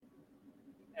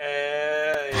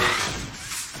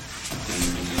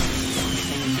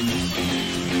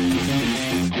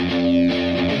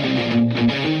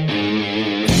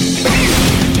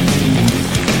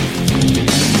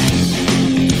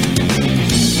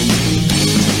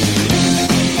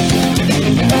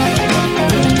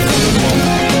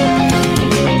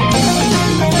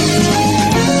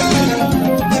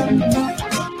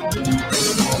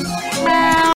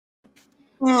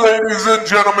Ladies and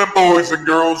gentlemen, boys and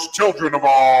girls, children of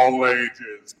all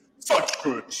ages, Such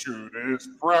Good Shoot is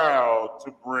proud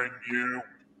to bring you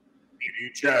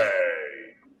DJ.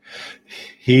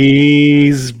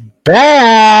 He's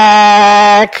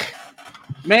back.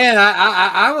 Man,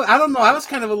 I don't know. I was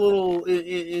kind of a little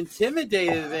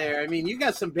intimidated there. I mean, you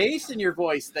got some bass in your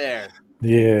voice there.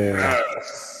 Yeah.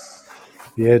 Yes.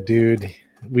 Yeah, dude.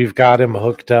 We've got him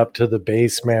hooked up to the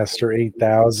Bassmaster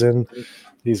 8000.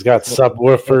 He's got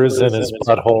subwoofers in his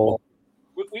butthole.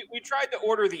 We tried to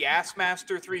order the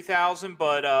Assmaster 3000,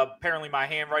 but apparently my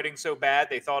handwriting's so bad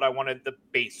they thought I wanted the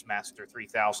Bassmaster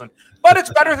 3000. But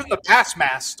it's better than the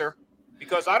Bassmaster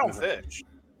because I don't fish.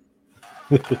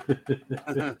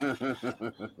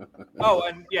 Oh,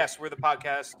 and yes, we're the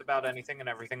podcast about anything and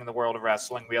everything in the world of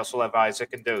wrestling. We also have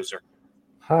Isaac and Dozer.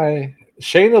 Hi.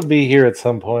 Shane will be here at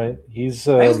some point. He's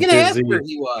I was going to ask busy. where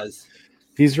he was.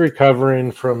 He's recovering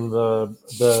from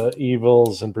the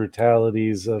evils and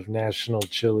brutalities of National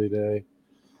Chili Day.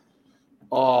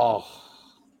 Oh.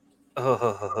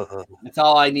 That's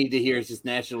all I need to hear is just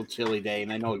National Chili Day,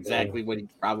 and I know exactly what he's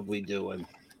probably doing.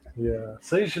 Yeah,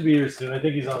 so he should be here soon. I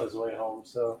think he's on his way home.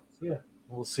 So yeah,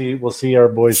 we'll see our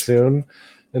boy soon.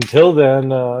 Until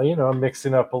then, I'm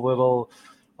mixing up a little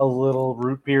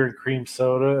root beer and cream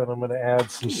soda, and I'm going to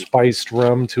add some spiced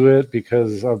rum to it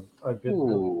because I've been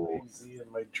really lazy in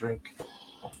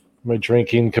my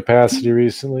drinking capacity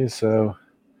recently. So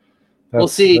We'll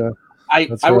see. I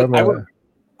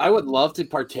would love to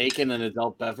partake in an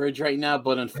adult beverage right now,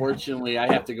 but unfortunately,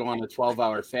 I have to go on a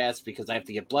 12-hour fast because I have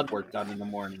to get blood work done in the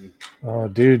morning. Oh,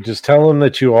 dude, just tell them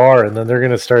that you are, and then they're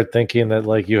gonna start thinking that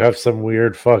like you have some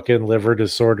weird fucking liver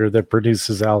disorder that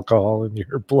produces alcohol in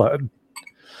your blood.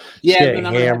 Yeah, and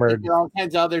I'm gonna have to get all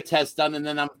kinds of other tests done, and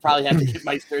then I'm probably have to get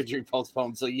my surgery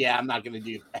postponed. So yeah, I'm not gonna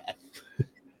do that.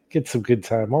 Get some good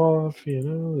time off, the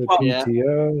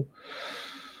PTO.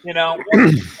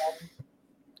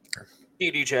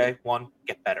 DDJ, one,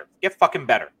 get better. Get fucking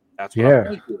better. That's what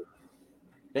Yeah.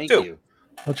 Thank you.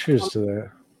 Well, cheers to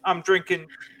that. I'm drinking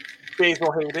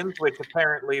Basil Hayden's, which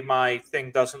apparently my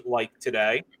thing doesn't like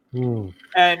today. And,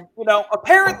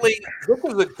 apparently this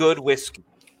is a good whiskey.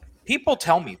 People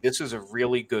tell me this is a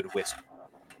really good whiskey.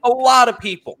 A lot of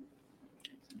people.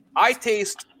 I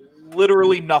taste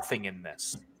literally nothing in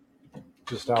this.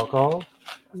 Just alcohol?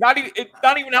 Not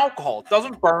even alcohol. It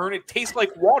doesn't burn. It tastes like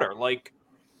water. Like,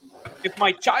 if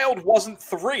my child wasn't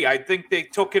 3, I think they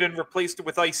took it and replaced it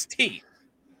with iced tea.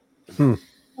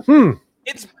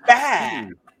 It's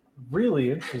bad.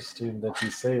 Really interesting that you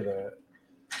say that.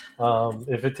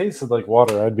 If it tasted like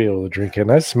water, I'd be able to drink it.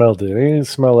 And I smelled it. It didn't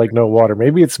smell like no water.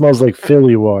 Maybe it smells like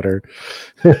Philly water.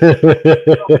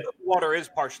 Water is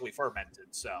partially fermented,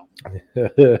 so.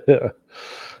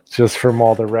 Just from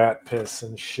all the rat piss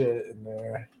and shit in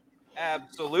there.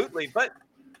 Absolutely. But,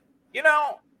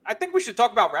 I think we should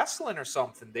talk about wrestling or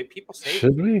something. People say.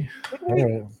 Should we? All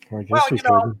right. I guess we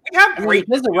have great.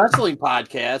 This is a wrestling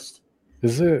podcast.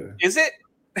 Is it? Is it?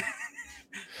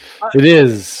 It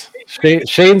is.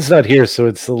 Shane's not here, so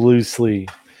it's loosely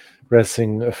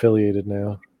wrestling affiliated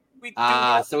now.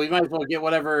 So we might as well get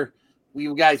whatever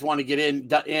you guys want to get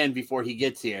in before he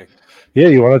gets here. Yeah,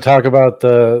 you want to talk about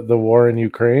the war in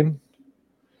Ukraine?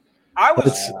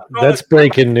 That's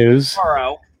breaking news.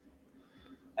 Cesaro,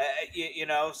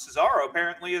 Cesaro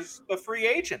apparently is a free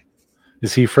agent.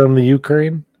 Is he from the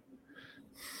Ukraine?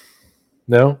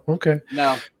 No? Okay.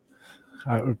 No.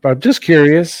 I'm just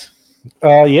curious.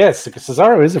 Yes,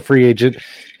 Cesaro is a free agent.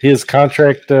 His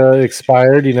contract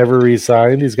expired. He never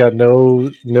re-signed. He's got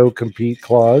no compete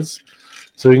clause,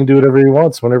 so he can do whatever he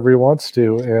wants whenever he wants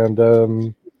to.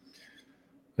 And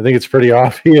I think it's pretty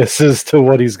obvious as to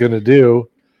what he's going to do.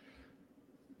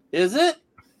 Is it?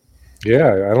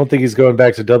 Yeah, I don't think he's going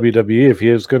back to WWE. If he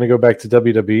was going to go back to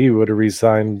WWE, he would have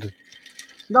re-signed.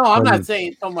 No, I'm not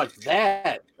saying so much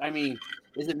that. I mean,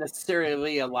 is it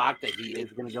necessarily a lock that he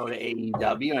is going to go to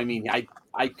AEW? I mean,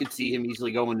 I could see him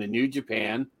easily going to New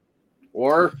Japan,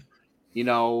 or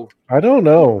I don't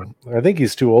know. I think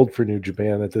he's too old for New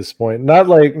Japan at this point.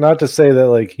 Not to say that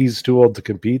like he's too old to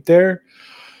compete there,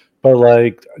 but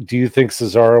like, do you think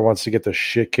Cesaro wants to get the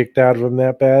shit kicked out of him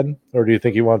that bad, or do you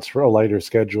think he wants for a lighter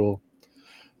schedule?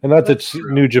 And not that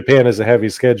New Japan is a heavy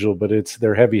schedule, but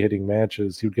they're heavy hitting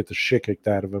matches. You'd get the shit kicked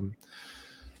out of them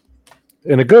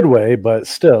in a good way, but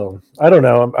still, I don't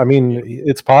know. I mean,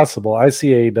 it's possible. I see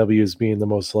AEW as being the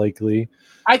most likely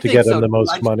to get them the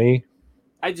most money.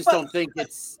 I just don't think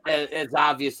it's as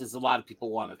obvious as a lot of people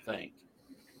want to think.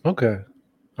 Okay.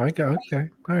 Okay.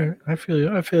 All right. I feel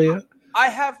you. I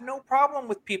have no problem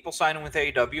with people signing with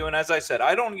AEW, and as I said,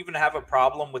 I don't even have a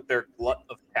problem with their glut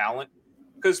of talent,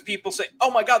 because people say,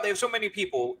 "Oh my God, they have so many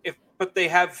people," but they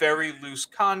have very loose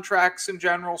contracts in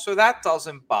general, so that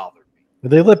doesn't bother me.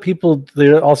 They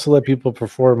also let people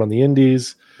perform on the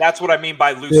indies. That's what I mean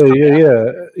by loose.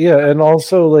 Yeah, and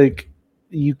also like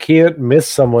you can't miss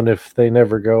someone if they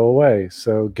never go away.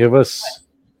 So give us.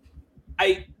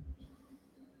 I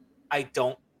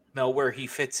don't know where he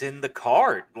fits in the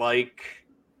card. Like,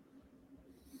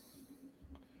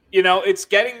 it's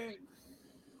getting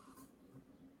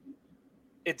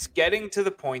to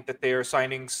the point that they are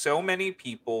signing so many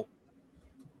people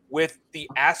with the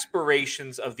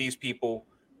aspirations of these people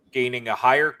gaining a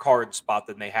higher card spot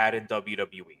than they had in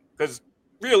WWE. Because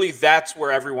really, that's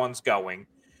where everyone's going.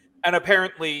 And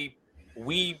apparently,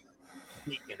 the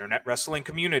internet wrestling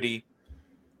community,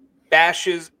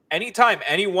 bashes anytime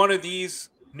any one of these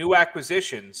new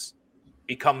acquisitions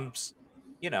becomes,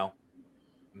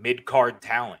 mid-card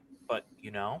talent. But,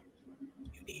 you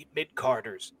need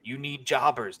mid-carders. You need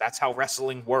jobbers. That's how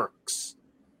wrestling works.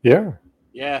 Yeah.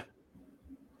 Yeah.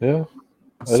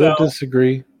 I don't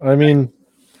disagree. I mean,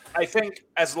 I think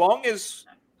as long as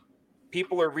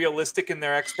people are realistic in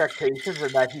their expectations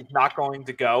and that he's not going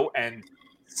to go and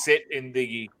sit in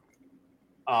the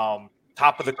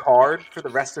top of the card for the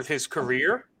rest of his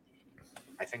career,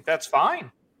 I think that's fine.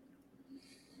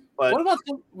 But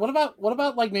what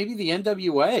about like maybe the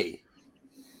NWA?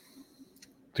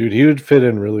 Dude, he would fit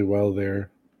in really well there.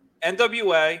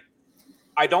 NWA,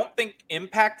 I don't think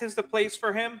Impact is the place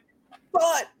for him,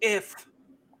 but if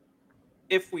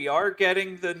we are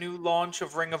getting the new launch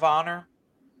of Ring of Honor,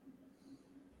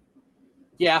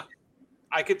 yeah,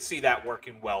 I could see that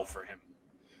working well for him.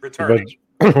 Returning.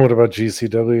 What about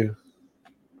GCW?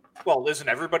 Well, isn't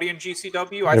everybody in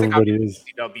GCW? I think everybody is.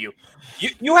 GCW.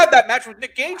 You have that match with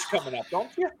Nick Gage coming up,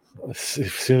 don't you? As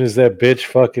soon as that bitch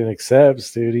fucking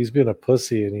accepts, dude, he's been a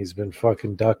pussy and he's been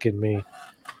fucking ducking me.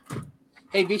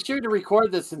 Hey, be sure to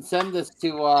record this and send this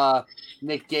to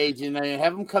Nick Gage and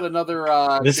have him cut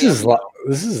another. This is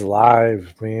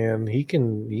live, man. He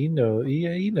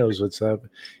knows what's up.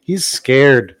 He's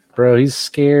scared, bro. He's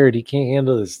scared. He can't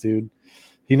handle this, dude.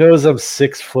 He knows I'm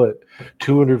 6 foot,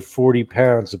 240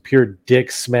 pounds of pure dick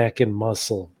smacking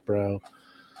muscle, bro.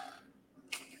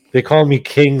 They call me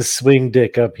King Swing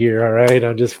Dick up here, all right?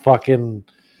 I'm just fucking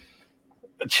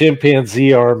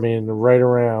chimpanzee arming right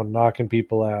around, knocking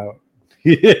people out.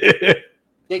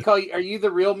 They call you, are you the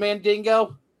real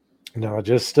Mandingo? No,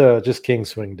 just King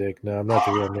Swing Dick. No, I'm not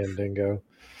the real Mandingo.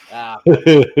 Yeah,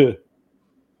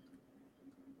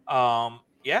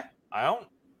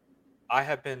 I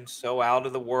have been so out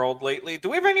of the world lately.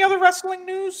 Do we have any other wrestling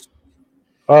news?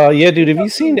 Yeah, dude. Have you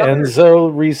seen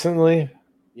Enzo recently?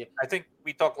 Yeah, I think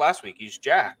we talked last week. He's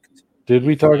jacked. Did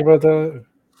we talk about that?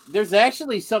 There's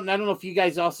actually something. I don't know if you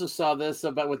guys also saw this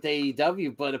about with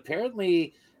AEW, but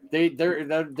apparently they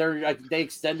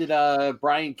extended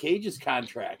Brian Cage's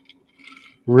contract.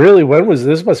 Really? When was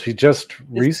this? Must be just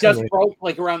recently. Just broke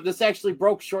this actually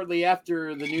broke shortly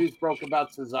after the news broke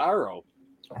about Cesaro.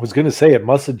 I was going to say it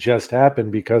must have just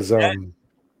happened because I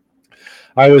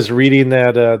was reading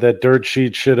that dirt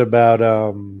sheet shit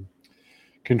about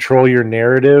control your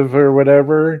narrative or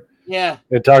whatever. Yeah.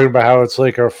 And talking about how it's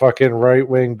like a fucking right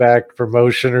wing back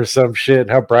promotion or some shit, and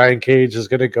how Brian Cage is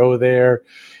going to go there,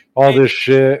 all this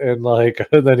shit, and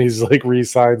then he's like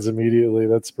re-signs immediately.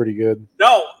 That's pretty good.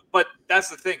 No, but that's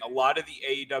the thing. A lot of the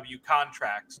AEW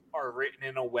contracts are written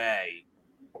in a way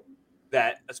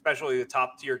that, especially the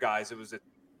top tier guys, it was a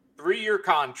 3-year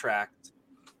contract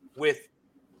with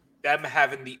them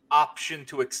having the option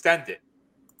to extend it,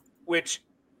 which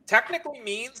technically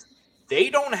means they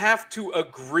don't have to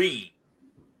agree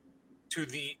to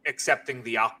the accepting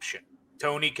the option.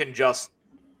 Tony can just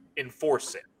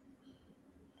enforce it.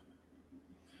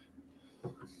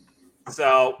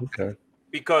 So, okay.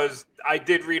 Because I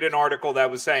did read an article that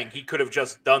was saying he could have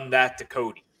just done that to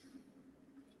Cody.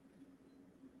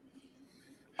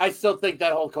 I still think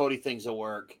that whole Cody thing's a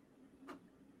work.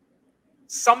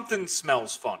 Something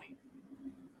smells funny.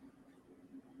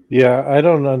 Yeah, I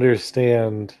don't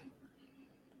understand.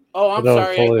 Oh, I'm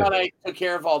sorry. I thought I took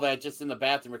care of all that just in the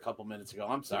bathroom a couple minutes ago.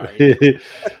 I'm sorry.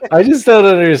 I just don't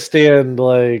understand,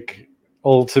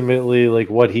 ultimately,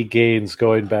 what he gains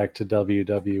going back to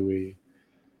WWE.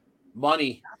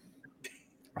 Money.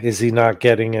 Is he not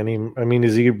getting any? I mean,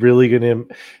 is he really going to?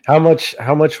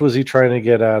 How much was he trying to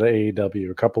get out of AEW?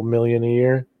 A couple million a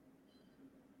year?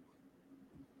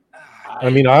 I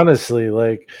mean, honestly,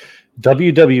 like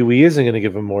WWE isn't going to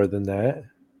give him more than that.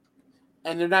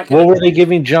 And they're not. What were they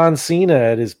giving John Cena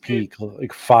at his peak?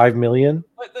 Like $5 million?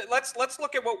 Let's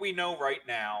look at what we know right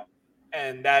now,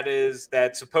 and that is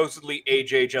that supposedly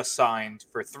AJ just signed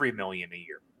for $3 million a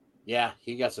year. Yeah,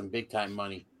 he got some big time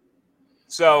money.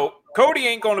 So Cody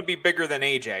ain't going to be bigger than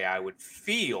AJ, I would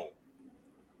feel.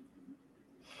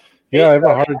 Yeah, I have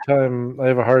a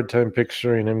hard time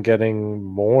picturing him getting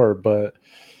more, but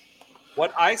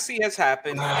what I see has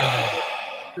happened.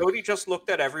 Cody just looked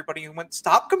at everybody and went,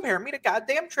 "Stop comparing me to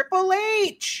goddamn Triple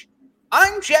H.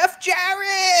 I'm Jeff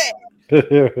Jarrett."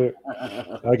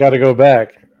 I got to go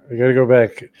back. I got to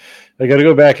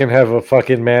go back and have a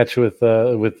fucking match with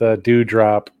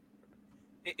Dewdrop.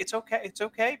 It's okay. It's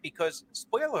okay because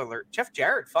spoiler alert: Jeff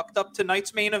Jarrett fucked up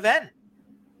tonight's main event.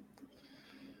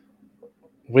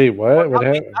 Wait, what? What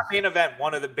happened? Not main event.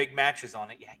 One of the big matches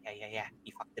on it. Yeah.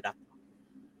 He fucked it up.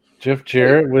 Jeff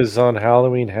Jarrett was on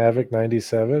Halloween Havoc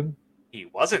 '97. He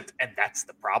wasn't, and that's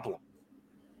the problem.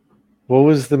 What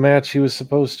was the match he was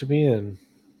supposed to be in?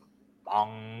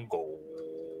 Mongo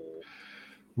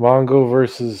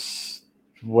versus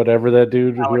whatever that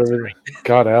dude.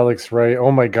 Alex Wright.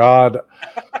 Oh my God.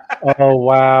 Oh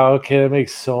wow. Okay, that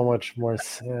makes so much more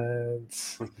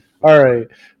sense. All right.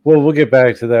 Well, we'll get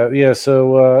back to that. Yeah.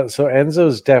 So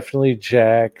Enzo's definitely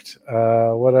jacked.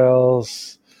 What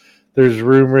else? There's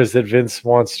rumors that Vince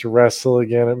wants to wrestle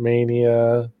again at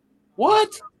Mania. What?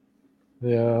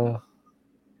 Yeah.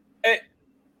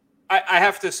 I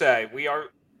have to say,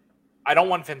 I don't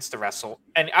want Vince to wrestle,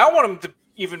 and I don't want him to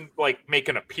even like make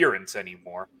an appearance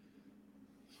anymore.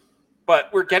 But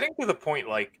we're getting to the point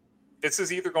like this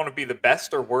is either going to be the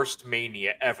best or worst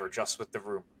Mania ever, just with the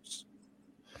rumors.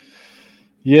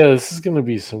 Yeah, this is going to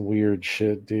be some weird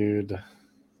shit, dude.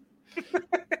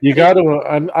 You got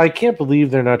to. I can't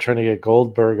believe they're not trying to get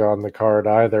Goldberg on the card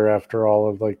either. After all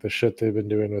of like the shit they've been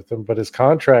doing with him, but his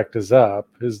contract is up,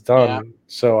 is done. Yeah.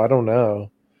 So I don't know.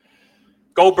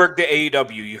 Goldberg to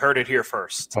AEW. You heard it here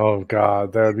first. Oh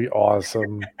God, that would be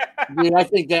awesome. Dude, I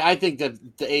think that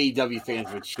the AEW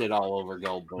fans would shit all over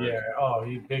Goldberg. Yeah. Oh,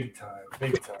 he big time.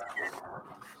 Big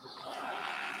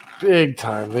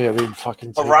time. Yeah, they'd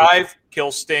fucking arrive,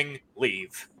 kill Sting,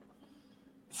 leave.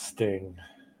 Sting.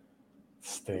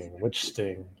 Which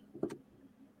Sting?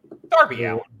 Darby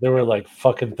Allin. There were like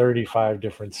fucking 35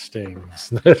 different Stings.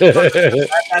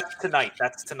 That's tonight. I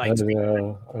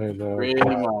know. Pretty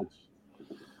much.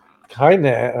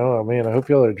 Kinda. Oh man, I hope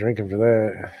y'all are drinking for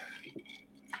that.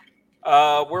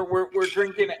 We're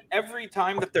drinking every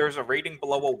time that there's a rating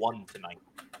below a 1 tonight.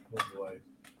 Oh boy.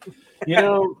 You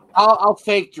know, I'll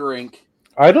fake drink.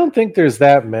 I don't think there's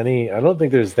that many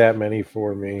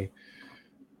for me.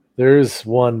 There's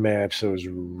one match that was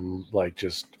like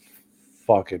just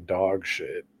fucking dog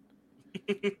shit.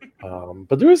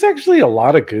 But there was actually a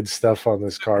lot of good stuff on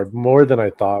this card, more than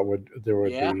I thought there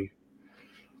would be.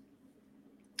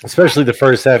 Especially the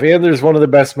first half. And there's one of the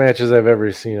best matches I've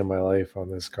ever seen in my life on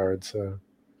this card. So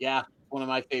yeah, one of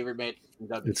my favorite matches.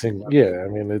 It's in, yeah, I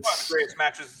mean it's one of the greatest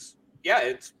matches.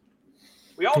 Yeah,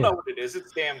 we all know what it is.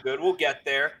 It's damn good. We'll get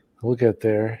there.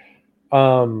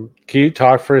 Can you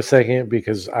talk for a second?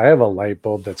 Because I have a light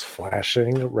bulb that's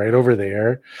flashing right over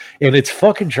there, and it's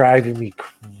fucking driving me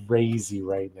crazy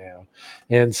right now.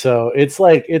 And so it's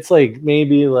like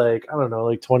maybe like I don't know,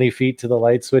 like 20 feet to the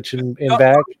light switch and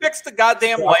back. Fix the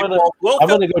goddamn light bulb. I'm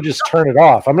gonna go just turn it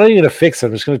off. I'm not even gonna fix it.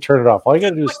 I'm just gonna turn it off. All you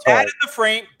gotta do is talk. Add in the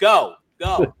frame. Go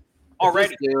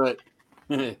already. Do it.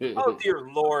 Oh dear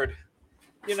Lord!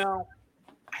 You know,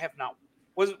 I have not.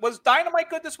 Was Dynamite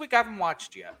good this week? I haven't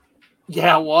watched yet.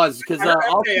 Yeah, it was because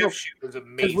was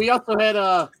amazing. We also had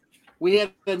a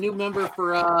new member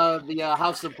for the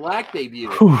House of Black debut.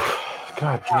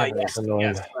 God damn, that's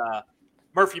annoying. Yes,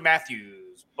 Murphy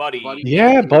Matthews, Buddy.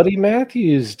 Yeah, Buddy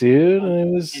Matthews,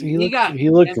 dude. He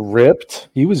looked ripped.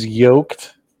 He was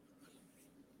yoked.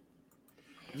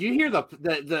 Did you hear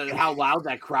the how loud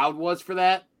that crowd was for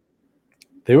that?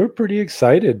 They were pretty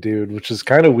excited, dude, which is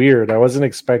kind of weird. I wasn't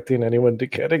expecting anyone to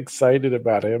get excited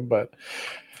about him, but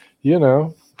you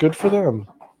know, good for them.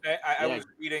 I was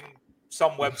reading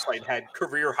some website had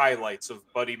career highlights of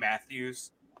Buddy Matthews,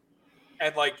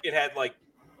 and like it had like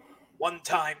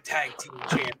one-time tag team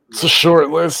champion. It's a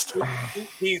short list.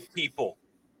 These people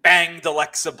banged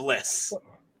Alexa Bliss.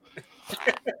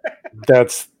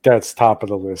 That's top of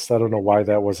the list. I don't know why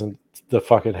that wasn't the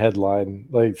fucking headline.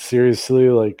 Like seriously,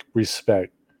 like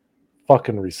respect.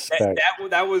 fucking respect.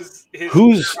 That was his.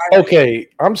 Who's okay?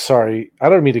 I'm sorry. I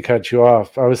don't mean to cut you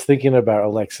off. I was thinking about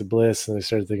Alexa Bliss, and I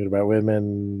started thinking about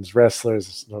women's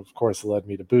wrestlers. And of course, it led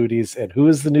me to booties. And who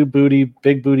is the new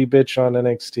big booty bitch on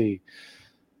NXT?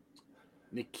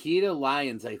 Nikita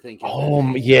Lyons, I think.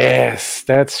 Oh yes,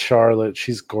 that's Charlotte.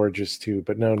 She's gorgeous too.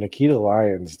 But no, Nikita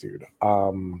Lyons, dude.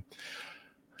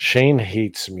 Shane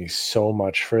hates me so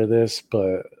much for this,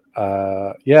 but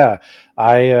yeah,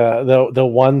 I the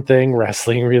one thing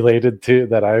wrestling related to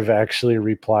that I've actually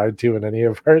replied to in any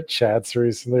of our chats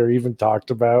recently or even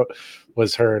talked about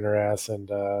was her and her ass, and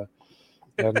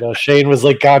Shane was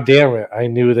like, God damn it, I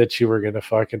knew that you were gonna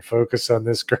fucking focus on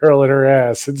this girl and her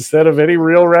ass instead of any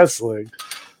real wrestling.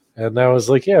 And I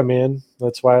was like, yeah, man,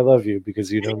 that's why I love you,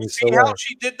 because you know me so well. How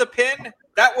she did the pin?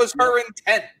 That was her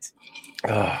intent.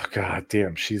 Oh god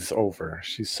damn, she's over.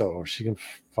 She's so over. She can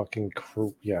fucking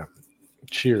yeah.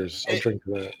 Cheers. I'll drink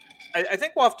to that. I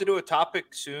think we'll have to do a topic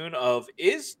soon of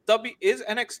is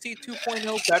NXT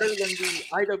 2.0 better than the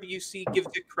IWC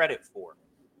gives it credit for?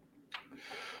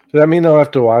 Does that mean I'll have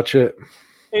to watch it?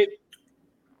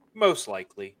 Most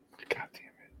likely. God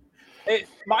damn it.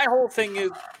 My whole thing is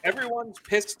everyone's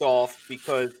pissed off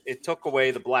because it took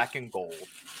away the black and gold,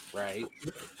 right?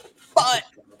 But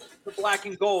the black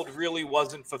and gold really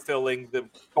wasn't fulfilling the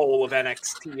goal of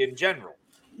NXT in general.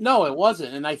 No, it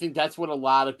wasn't. And I think that's what a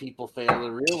lot of people fail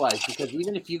to realize, because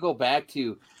even if you go back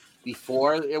to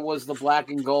before it was the black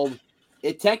and gold,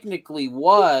 it technically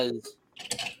was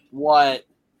what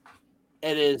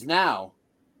it is now.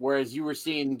 Whereas you were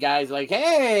seeing guys like,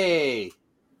 hey.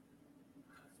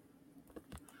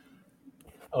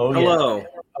 Oh, hello. Yeah.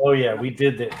 Oh, yeah, we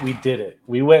did it. We did it.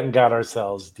 We went and got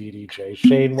ourselves DDJ.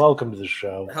 Shane, welcome to the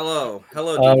show. Hello.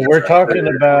 We're talking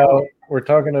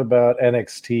about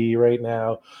NXT right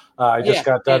now. I just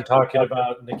got done talking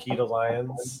about Nikita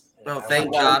Lyons. Oh,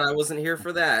 thank God I wasn't here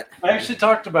for that. I actually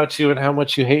talked about you and how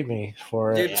much you hate me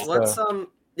for it. Dude, what's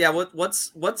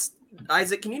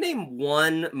Isaac, can you name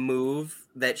one move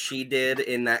that she did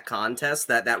in that contest,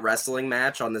 that wrestling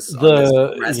match on this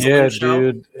wrestling show?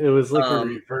 Dude, it was like a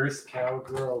reverse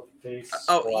cowgirl face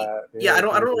splat. Yeah, I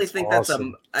don't really think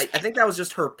awesome. I think that was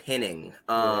just her pinning.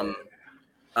 No,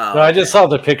 I just saw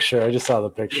the picture. Yeah.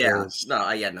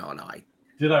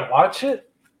 Did I watch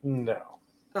it? No.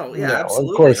 Oh yeah, no,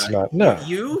 absolutely. Of course not. No.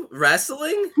 You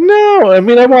wrestling? No, I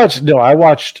mean I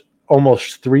watched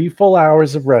almost 3 full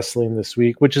hours of wrestling this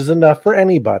week, which is enough for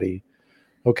anybody.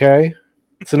 Okay?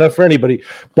 It's enough for anybody.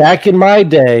 Back in my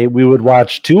day, we would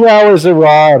watch 2 hours of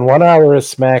Raw and 1 hour of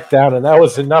SmackDown, and that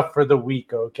was enough for the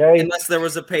week, okay? Unless there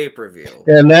was a pay-per-view.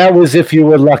 And that was if you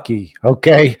were lucky,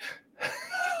 okay?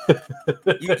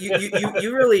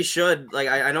 You really should, like,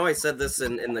 I know I said this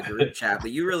in the group chat,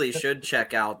 but you really should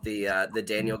check out the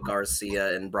Daniel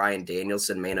Garcia and Bryan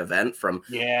Danielson main event from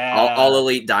All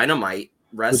Elite Dynamite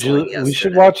Wrestling. We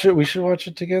should watch it. We should watch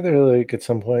it together, like at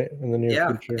some point in the near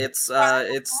future. It's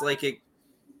like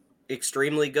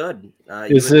extremely good.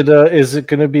 Is it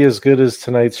going to be as good as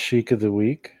tonight's Sheik of the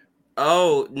Week?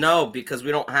 Oh no, because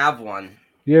we don't have one.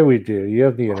 Yeah, we do. You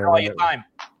have the internet. All your time.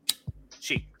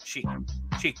 Sheik.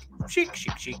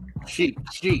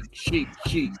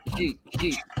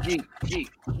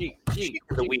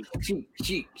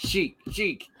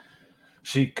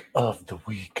 Sheik of the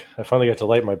week. I finally got to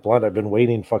light my blunt. I've been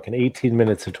waiting fucking 18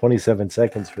 minutes and 27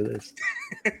 seconds for this.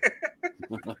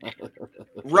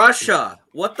 Russia.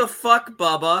 What the fuck,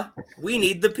 Bubba? We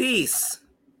need the peace.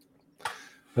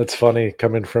 That's funny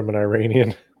coming from an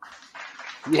Iranian.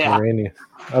 Yeah. Iranian.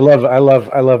 I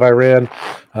love Iran.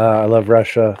 I love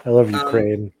Russia. I love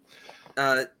Ukraine.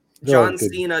 John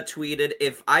Cena tweeted,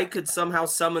 if I could somehow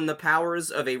summon the powers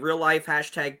of a real life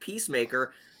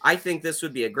 #Peacemaker, I think this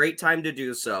would be a great time to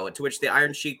do so. To which the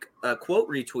Iron Sheik quote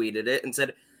retweeted it and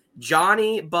said,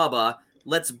 Johnny Bubba,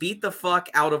 let's beat the fuck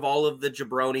out of all of the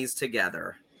jabronis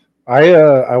together.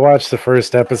 I watched the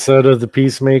first episode of The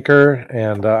Peacemaker,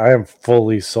 and I am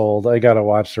fully sold. I gotta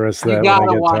watch the rest of that when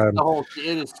I get time. The whole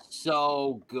thing. It is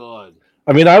so good.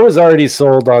 I mean, I was already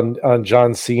sold on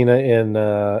John Cena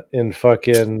in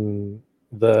fucking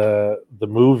the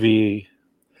movie,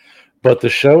 but the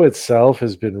show itself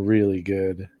has been really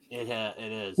good. It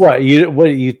is.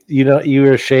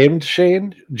 You're ashamed,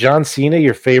 Shane? John Cena,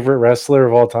 your favorite wrestler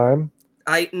of all time?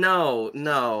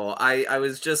 No. I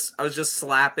was just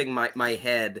slapping my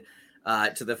head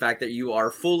to the fact that you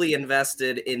are fully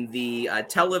invested in the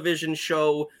television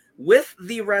show with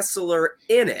the wrestler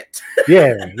in it.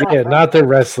 yeah, not the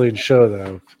wrestling show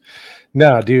though.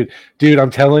 No, dude, I'm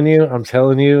telling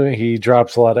you, he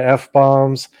drops a lot of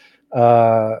F-bombs.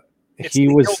 It's the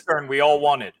heel turn we all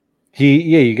wanted.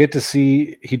 you get to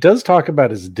see. He does talk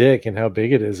about his dick and how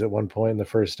big it is at one point in the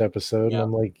first episode, and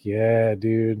I'm like, yeah,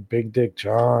 dude, big dick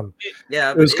John.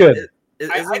 Yeah, it was good.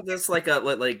 Isn't this like a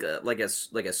superhero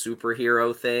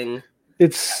thing?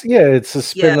 It's a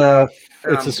spin-off.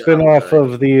 It's a spin-off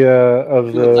of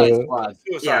the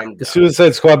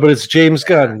Suicide Squad, but it's James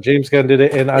Gunn. James Gunn did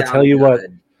it, and I'll tell you what,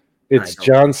 it's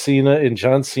John Cena. And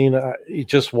John Cena, you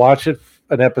just watch an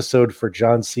episode for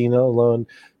John Cena alone,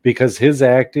 because his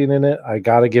acting in it, I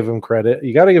gotta give him credit.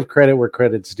 You gotta give credit where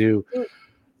credit's due.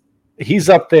 He's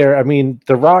up there. I mean,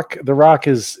 The Rock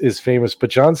is famous, but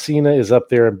John Cena is up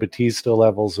there in Batista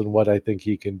levels and what I think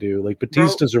he can do. Like,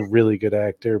 Batista's a really good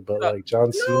actor, but like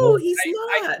John Cena, no, he's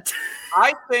not.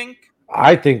 I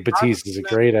think Batista's a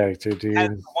great actor, dude.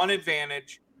 Has one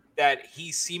advantage that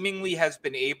he seemingly has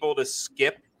been able to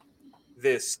skip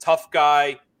this tough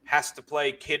guy has to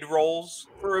play kid roles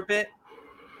for a bit,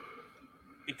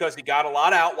 because he got a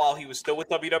lot out while he was still with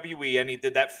WWE, and he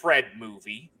did that Fred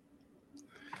movie.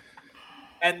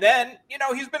 And then,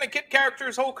 he's been a kid character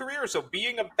his whole career, so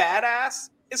being a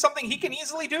badass is something he can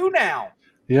easily do now.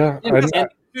 Yeah, and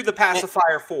do the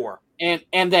pacifier 4.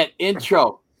 And that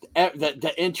intro,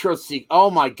 the intro sequence.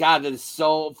 Oh my god, that is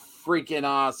so freaking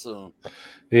awesome.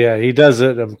 Yeah, he does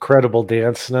an incredible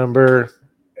dance number.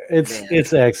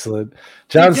 It's excellent.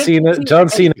 John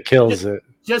Cena kills it.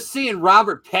 Just seeing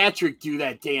Robert Patrick do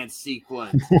that dance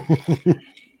sequence.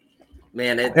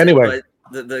 Man, anyway.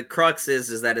 The crux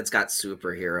is that it's got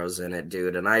superheroes in it,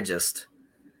 dude, and I just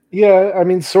I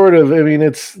mean, sort of. I mean,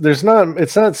 it's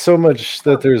not so much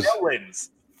that there's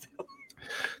villains.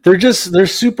 They're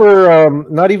super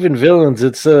not even villains.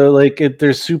 It's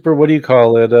they're super, what do you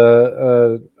call it?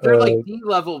 They're like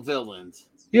D-level villains.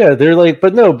 Yeah, they're like,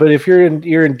 but if you're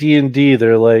in D&D,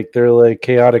 they're like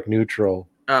chaotic neutral.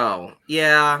 Oh,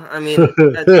 yeah. I mean,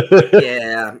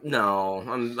 no,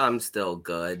 I'm still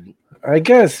good. I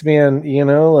guess, man, you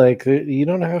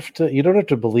don't have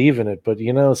to believe in it, but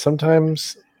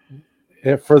sometimes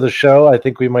for the show, I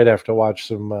think we might have to watch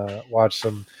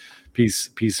some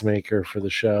Peacemaker for the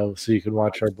show, so you can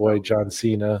watch our boy John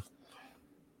Cena.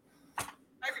 I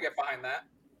can get behind that.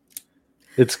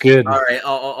 It's good. All right,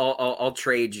 I'll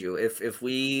trade you. If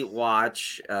we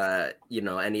watch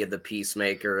any of the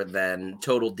Peacemaker, then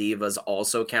Total Divas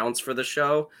also counts for the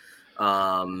show.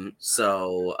 All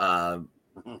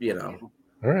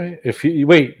right. If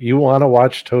you want to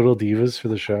watch Total Divas for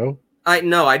the show? I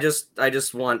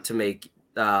just want to make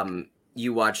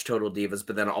you watch Total Divas,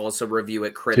 but then also review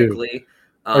it critically. Dude,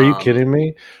 are you kidding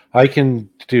me? I can,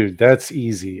 dude. That's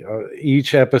easy.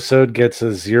 Each episode gets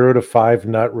a 0 to 5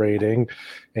 nut rating,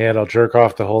 and I'll jerk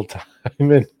off the whole time.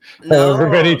 And however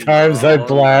many times I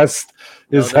blast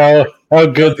is how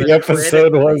good the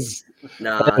episode was.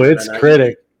 It's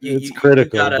critic. It's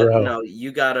critical, bro. No,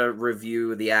 you gotta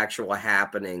review the actual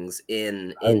happenings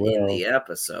in the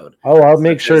episode. Oh, I'll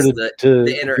make sure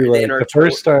the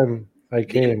first time I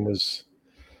came was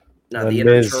when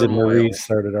Miz and Maurice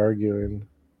started arguing.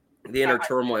 The inner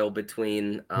turmoil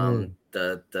between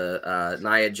the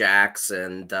Nia Jax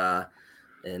and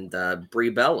Brie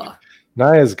Bella.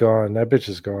 Nia's gone. That bitch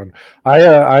is gone.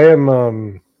 I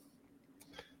am.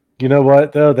 You know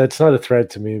what though? That's not a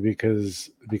threat to me because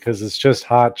it's just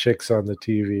hot chicks on the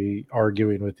TV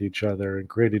arguing with each other and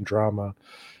creating drama,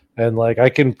 and like I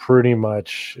can pretty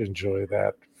much enjoy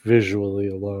that visually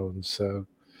alone. So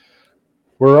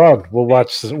we're on. We'll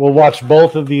watch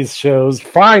both of these shows,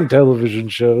 fine television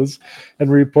shows,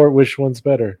 and report which one's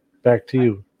better. Back to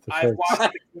you. I've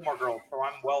watched the Gilmore Girls, so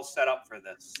I'm well set up for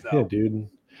this. So. Yeah, dude.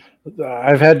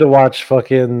 I've had to watch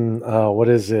fucking what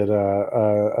is it?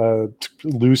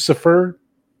 Lucifer.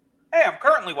 Hey, I'm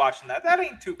currently watching that. That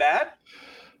ain't too bad.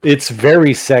 It's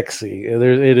very sexy.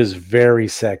 It is very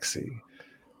sexy.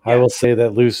 Yeah. I will say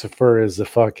that Lucifer is a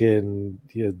fucking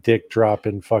dick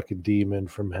dropping fucking demon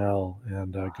from hell,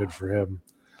 and good for him.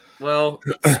 Well,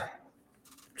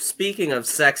 speaking of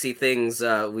sexy things,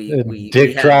 we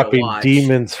dick dropping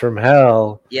demons from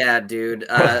hell. Yeah, dude.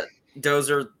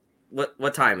 Dozer.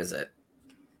 What time is it?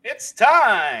 It's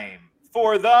time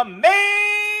for the main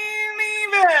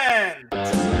event.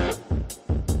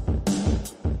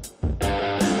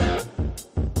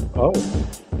 Oh,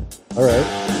 all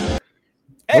right.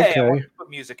 Hey, I want to put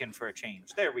music in for a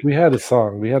change. There we go. We had a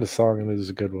song, and it was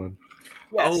a good one.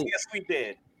 Yes, we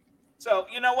did. So,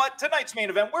 you know what? Tonight's main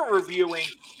event, we're reviewing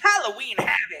Halloween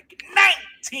Havoc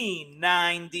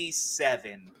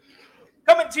 1997.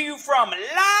 Coming to you from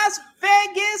Las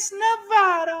Vegas,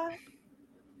 Nevada.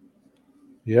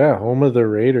 Yeah, home of the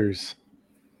Raiders.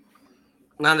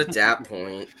 Not at that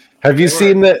point. Have you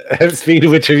seen the speed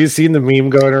of which? Have you seen the meme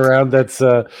going around? It's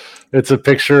a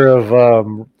picture of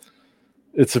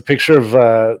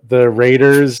the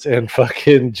Raiders and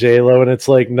fucking J-Lo, and it's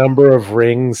like number of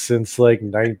rings since like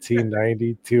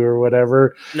 1992 or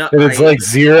whatever, No, and it's like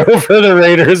 0 for the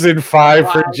Raiders and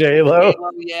 5 for J-Lo.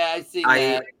 Yeah, I see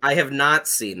that. I have not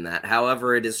seen that.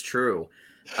 However, it is true.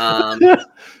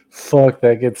 Fuck,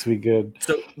 that gets me good.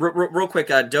 So real quick,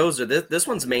 Dozer, this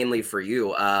one's mainly for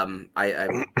you.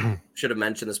 I should have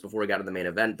mentioned this before we got to the main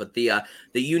event, but the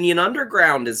Union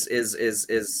Underground has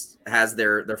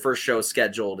their first show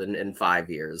scheduled in 5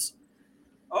 years.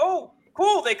 Oh,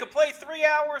 cool! They could play 3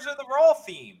 hours of the Raw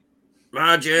theme.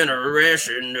 My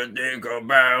generation to think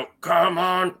about. Come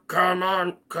on,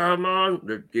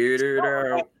 to get it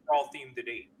out. Raw theme to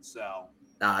date. So,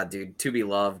 dude, To Be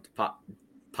Loved,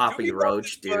 Poppy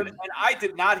Roach, dude. And I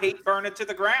did not hate Burn It to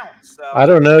the Ground. So I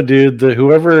don't know, dude.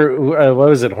 What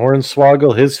was it?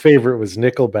 Hornswoggle. His favorite was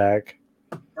Nickelback.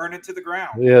 Burn It to the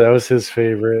Ground. Yeah, that was his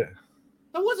favorite.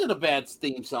 That wasn't a bad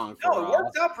theme song. No, it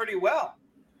worked out pretty well.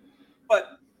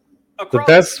 But the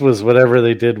best was whatever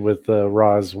they did with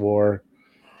Raw's War.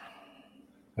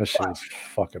 That shit was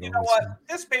fucking awesome. You know what?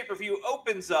 This pay-per-view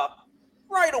opens up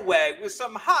right away with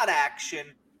some hot action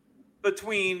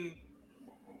between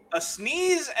a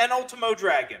Sneeze and Ultimo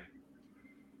Dragon.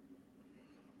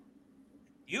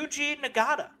 Yuji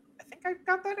Nagata. I think I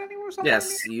got that anywhere.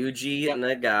 Yes, Yuji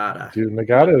Nagata. Dude,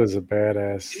 Nagata was a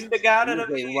badass. Nagata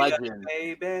to be legend,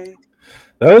 baby.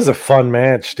 That was a fun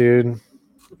match, dude.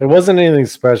 It wasn't anything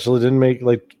special. It didn't make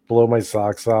blow my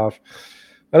socks off.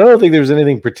 I don't think there was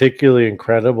anything particularly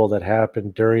incredible that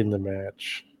happened during the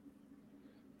match,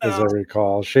 as I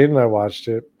recall. Shane and I watched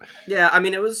it. Yeah, I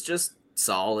mean, it was just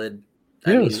solid.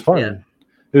 Yeah, it was fun. Yeah.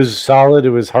 It was solid. It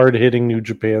was hard-hitting New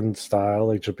Japan style,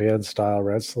 like Japan-style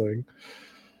wrestling.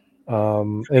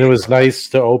 And it was nice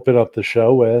to open up the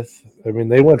show with. I mean,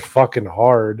 they went fucking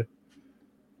hard.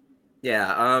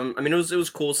 Yeah, I mean, it was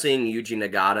cool seeing Yuji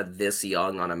Nagata this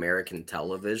young on American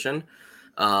television.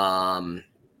 Ultimo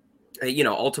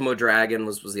Dragon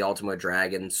was the Ultimo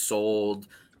Dragon, sold,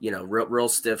 real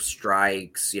stiff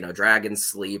strikes, Dragon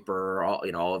Sleeper,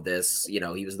 all of this. He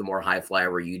was the more high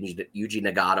flyer, where Yuji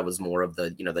Nagata was more of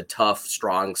the, the tough,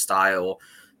 strong style,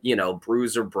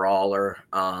 bruiser brawler.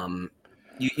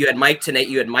 You had Mike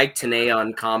Tenay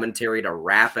on commentary to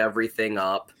wrap everything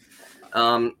up.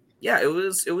 Yeah, it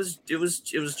was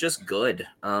just good.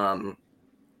 It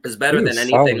was better than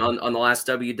anything on the last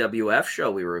WWF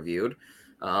show we reviewed.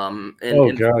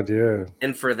 God, yeah.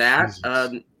 And for that, I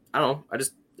don't know.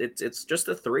 It's just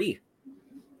a 3.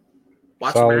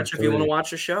 Watch the match if you want to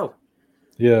watch a show.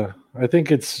 Yeah, I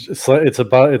think it's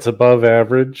above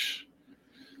average.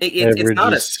 It's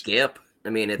not a skip. I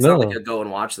mean, it's not like you go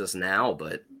and watch this now,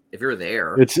 but if you're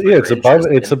there, it's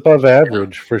above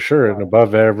average for sure, and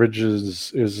above average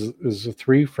is a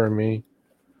 3 for me.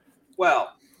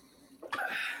 Well,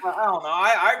 I don't know.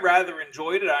 I rather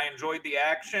enjoyed it. I enjoyed the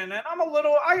action, and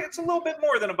it's a little bit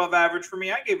more than above average for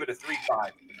me. I gave it a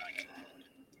 3.5.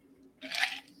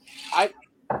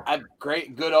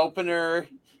 Good opener. I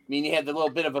mean, you had the little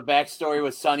bit of a backstory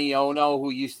with Sonny Ono,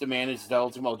 who used to manage the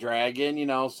Ultimo Dragon,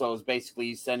 so it was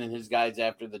basically sending his guys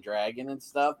after the dragon and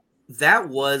stuff. That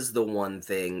was the one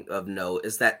thing of note,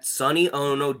 is that Sonny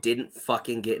Ono didn't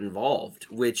fucking get involved,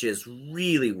 which is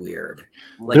really weird.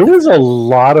 There was a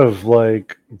lot of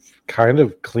kind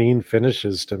of clean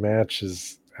finishes to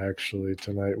matches actually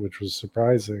tonight, which was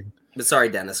surprising. But sorry,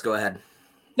 Dennis, go ahead.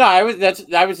 No, I was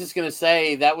just gonna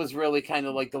say that was really kind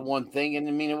of like the one thing, and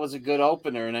I mean, it was a good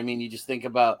opener, and I mean, you just think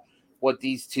about what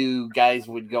these two guys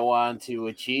would go on to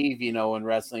achieve, in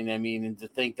wrestling. I mean, and to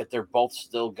think that they're both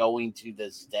still going to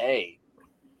this day,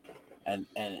 and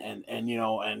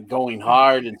going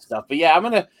hard and stuff. But yeah, I'm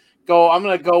gonna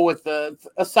go with a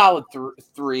solid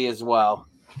 3 as well.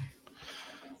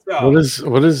 So,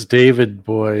 what is David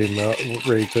Boy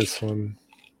rate this one?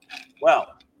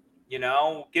 Well,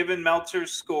 given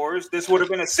Meltzer's scores, this would have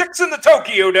been a 6 in the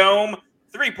Tokyo Dome,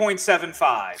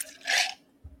 3.75.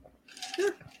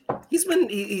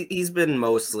 He's been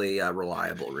mostly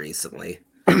reliable recently.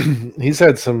 He's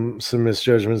had some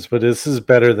misjudgments, but this is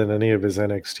better than any of his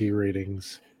NXT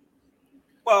ratings.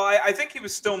 Well, I think he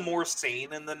was still more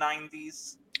sane in the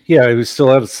 90s. Yeah, he still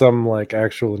had some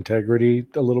actual integrity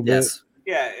a little bit.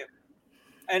 Yeah.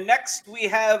 And next we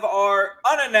have our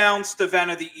unannounced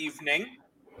event of the evening,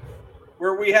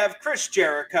 where we have Chris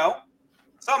Jericho,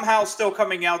 somehow still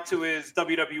coming out to his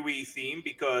WWE theme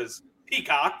because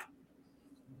Peacock,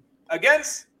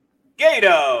 against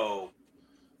Gato.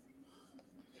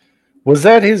 Was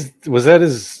that his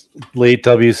late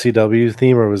WCW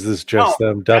theme, or was this just No,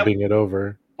 them dubbing it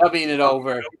over? Dubbing it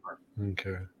over.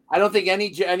 Okay. I don't think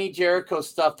any Jericho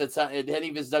stuff that's on any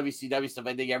of his WCW stuff.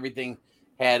 I think everything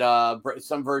had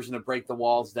some version of Break the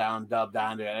Walls Down dubbed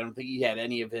onto it. I don't think he had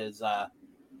any of his.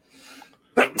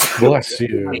 Bless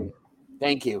you.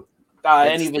 Thank you.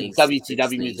 Any of his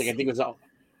WCW music. I think it was all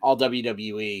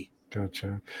WWE.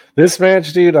 Gotcha. This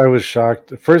match, dude, I was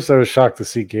shocked. First, I was shocked to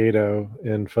see Gato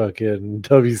in fucking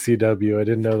WCW. I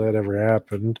didn't know that ever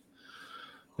happened.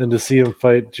 And to see him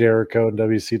fight Jericho in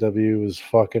WCW was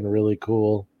fucking really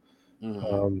cool.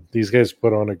 Mm-hmm. These guys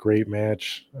put on a great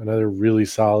match. Another really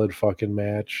solid fucking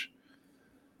match.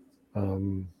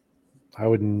 I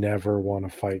would never want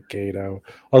to fight Gato.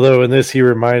 Although in this, he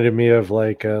reminded me of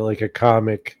like a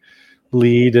comic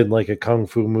lead in like a kung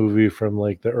fu movie from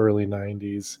like the early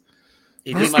 90s.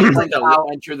 He just looked like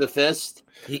Enter the Fist.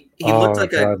 He looked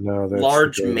like a that's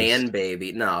large man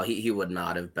baby. No, he would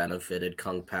not have benefited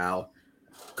Kung Pao.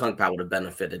 Kung Pao would have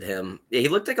benefited him. Yeah, he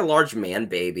looked like a large man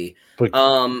baby. But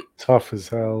tough as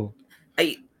hell.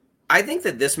 I think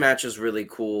that this match is really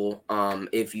cool.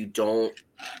 If you don't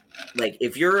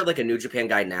if you're like a New Japan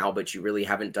guy now, but you really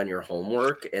haven't done your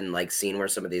homework and like seen where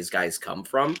some of these guys come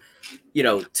from,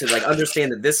 to like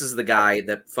understand that this is the guy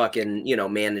that fucking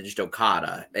managed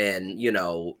Okada and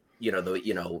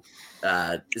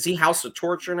is he House of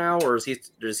Torture now, or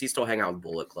does he still hang out with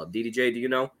Bullet Club? DDJ, do you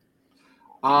know?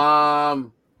 I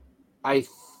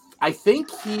think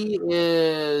he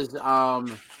is. I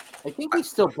think he's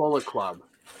still Bullet Club.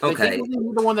 Okay, I think he's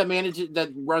the one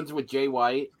that runs with Jay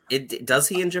White. Does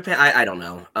he in Japan? I don't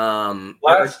know.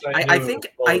 I think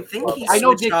he's. I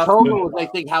know Dick Togo was, I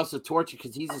think, House of Torture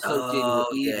because he's associated with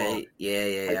Evil.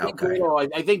 Yeah.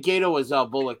 I think Gato is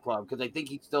Bullet Club because I think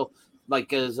he still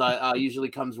usually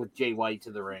comes with Jay White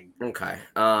to the ring. Okay.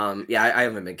 Yeah, I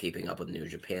haven't been keeping up with New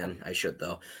Japan. I should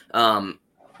though.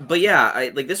 But yeah,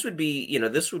 this would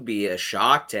be a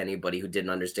shock to anybody who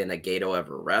didn't understand that Gato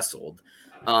ever wrestled.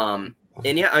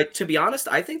 And yeah, to be honest,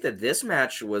 I think that this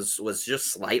match was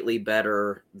just slightly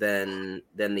better than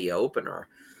the opener.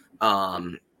 I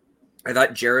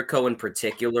thought Jericho in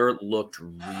particular looked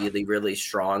really, really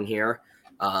strong here.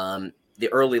 The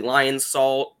early Lion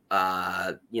Salt,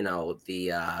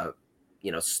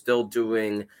 still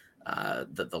doing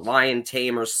the Lion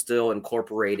Tamer, still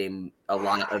incorporating a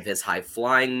lot of his high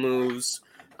flying moves.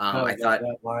 I thought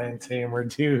that Lion Tamer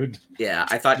dude. Yeah,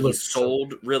 I thought he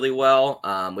sold really well,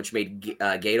 which made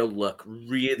Gato look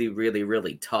really, really,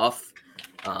 really tough.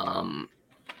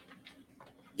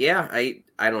 Yeah, I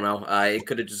don't know. It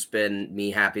could have just been me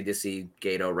happy to see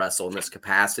Gato wrestle in this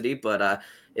capacity, but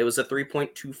it was a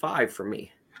 3.25 for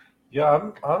me. Yeah,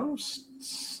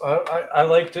 I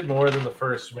liked it more than the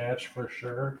first match for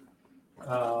sure.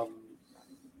 I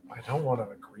don't want to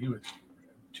agree with you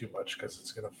too much because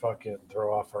it's gonna fucking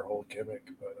throw off our whole gimmick,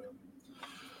 but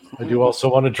I do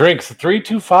also want to drink. So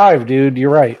 3.25, dude. You're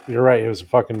right. It was a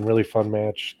fucking really fun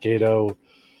match. Gato,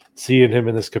 seeing him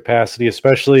in this capacity,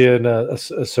 especially in a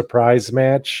surprise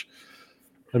match.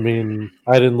 I mean,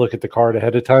 I didn't look at the card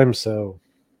ahead of time, so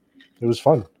it was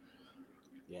fun.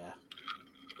 Yeah,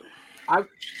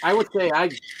 I would say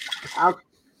I'll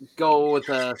go with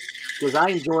because I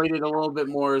enjoyed it a little bit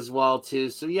more as well too.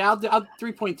 So yeah, I'll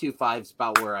 3.25 is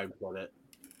about where I put it.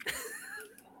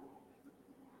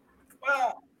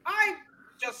 Well, I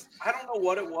don't know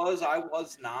what it was. I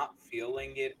was not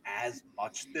feeling it as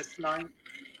much this night.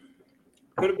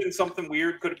 Could have been something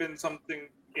weird. Could have been something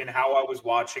in how I was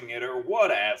watching it or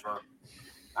whatever.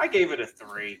 I gave it a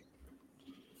 3.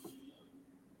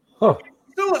 Huh.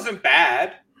 Still isn't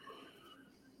bad.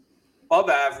 Above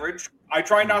average. I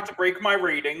try not to break my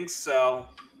ratings, so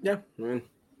yeah.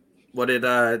 What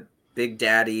did Big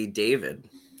Daddy David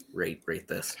rate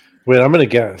this? Wait, I'm gonna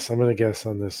guess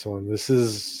on this one. This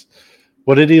is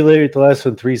what did he rate the last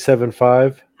one?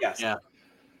 3.75. Yes. Yeah.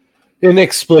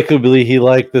 Inexplicably, he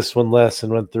liked this one less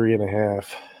and went 3.5.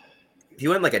 He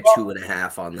went like a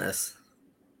 2.5 on this.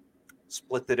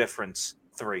 Split the difference.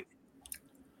 3.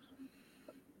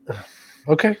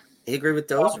 Okay. I agree with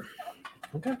Dozer.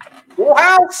 Okay. Full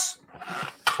house.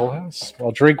 Full house.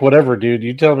 I'll drink whatever, dude.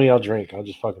 You tell me, I'll drink. I'll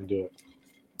just fucking do it.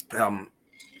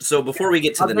 So before we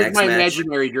get to the next my match,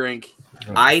 imaginary drink.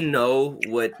 I know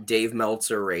what Dave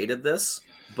Meltzer rated this,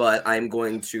 but I'm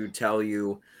going to tell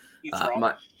you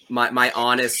my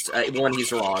honest one,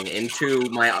 he's wrong, and 2,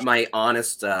 my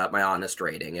honest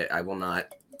rating. I will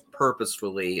not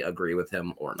purposefully agree with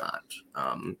him or not.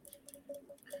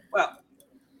 Well,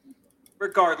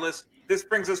 regardless, this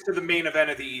brings us to the main event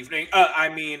of the evening.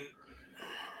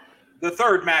 The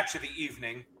third match of the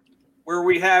evening, where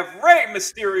we have Rey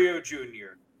Mysterio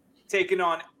Jr. taking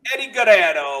on Eddie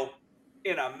Guerrero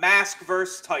in a mask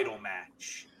versus title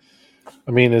match.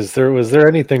 I mean, was there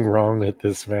anything wrong with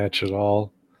this match at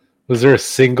all? Was there a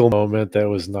single moment that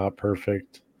was not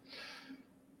perfect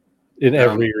in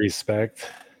every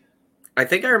respect? I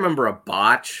think I remember a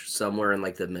botch somewhere in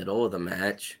like the middle of the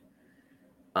match.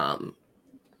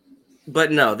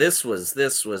 But no, this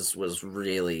was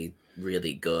really,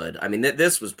 really good. I mean,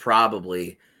 this was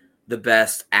probably the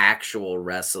best actual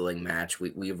wrestling match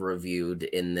we've reviewed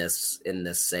in this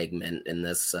segment, in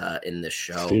this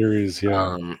show Series,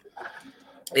 yeah.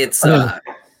 It's I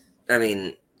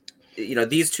mean, you know,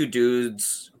 these two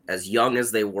dudes, as young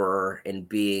as they were and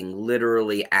being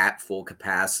literally at full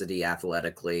capacity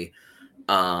athletically,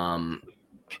 the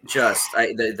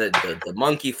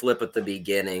monkey flip at the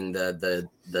beginning, the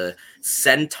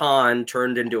senton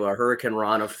turned into a hurricane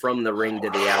rana from the ring to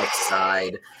the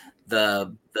outside,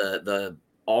 the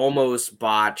almost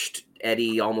botched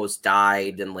Eddie almost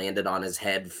died and landed on his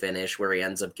head finish where he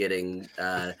ends up getting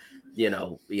rolled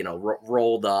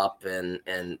up,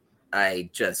 and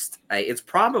it's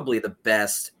probably the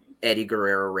best Eddie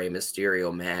Guerrero Rey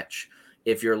Mysterio match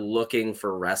if you're looking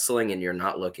for wrestling and you're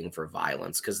not looking for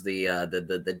violence, because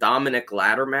the Dominic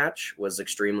ladder match was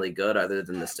extremely good other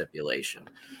than the stipulation.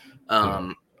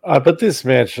 But this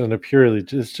match on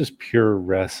it's just pure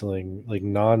wrestling, like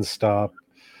nonstop.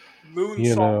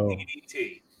 Moonsault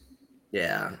DDT.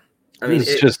 Yeah. I mean,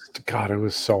 it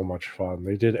was so much fun.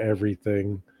 They did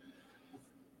everything.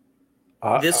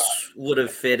 This would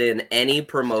have fit in any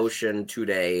promotion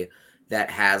today that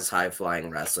has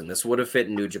high-flying wrestling. This would have fit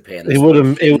in New Japan. This would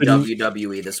have fit in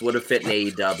WWE. This would have fit in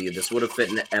AEW. This would have fit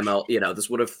in ML. This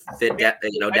would have fit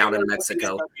down in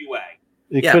Mexico.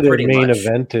 It could have main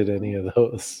evented any of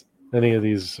those, any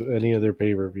of their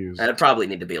pay-per-views. And it probably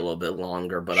need to be a little bit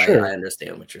longer, but sure. I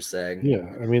understand what you're saying. Yeah,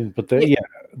 I mean, but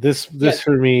this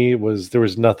for me there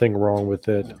was nothing wrong with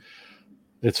it.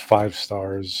 It's 5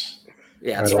 stars.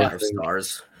 Yeah, it's 5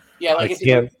 stars. Yeah, like I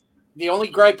said, the only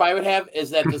gripe I would have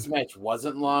is that this match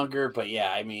wasn't longer. But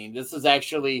yeah, I mean, this is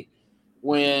actually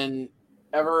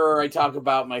whenever I talk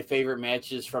about my favorite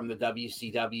matches from the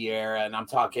WCW era, and I'm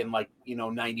talking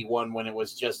 91 when it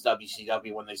was just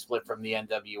WCW when they split from the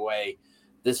NWA.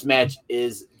 This match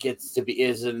is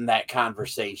in that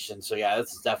conversation. So yeah,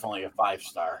 this is definitely a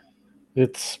 5-star.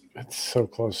 It's so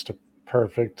close to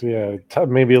perfect. Yeah,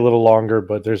 maybe a little longer,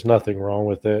 but there's nothing wrong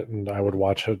with it, and I would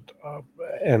watch it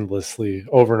endlessly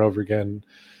over and over again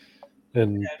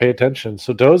and pay attention.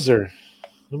 So Dozer,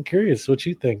 I'm curious what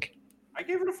you think. I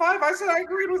gave it a 5. I said I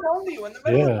agreed with all of you in the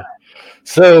middle. Yeah.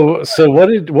 So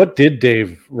what did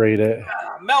Dave rate it?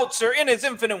 Meltzer, in his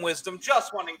infinite wisdom,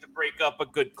 just wanting to break up a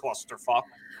good clusterfuck.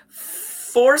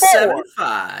 4.75.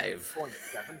 4.75.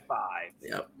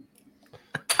 Yep.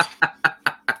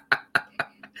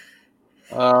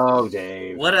 Oh,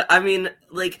 Dave.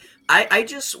 I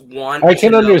just want. I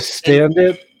can understand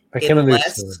it. I can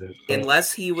understand it.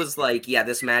 Unless he was like, yeah,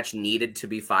 this match needed to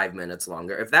be 5 minutes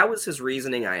longer. If that was his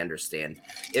reasoning, I understand.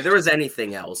 If there was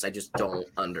anything else, I just don't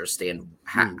understand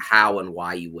how and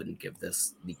why you wouldn't give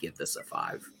this a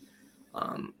 5.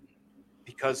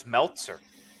 Because Meltzer.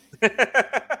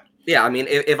 Yeah, I mean,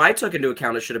 if I took into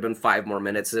account it should have been 5 more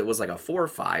minutes, it was like a 4 or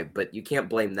 5, but you can't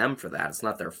blame them for that. It's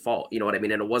not their fault. You know what I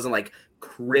mean? And it wasn't like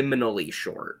criminally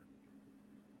short.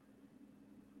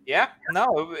 Yeah,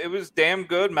 no, it was damn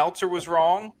good. Meltzer was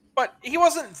wrong, but he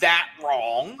wasn't that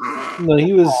wrong. No,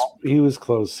 he was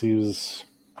close. He was.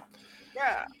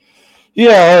 Yeah.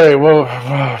 Yeah, all right.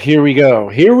 Well, here we go.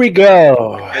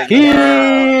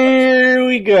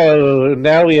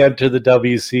 Now we enter the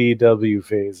WCW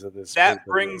phase of this. That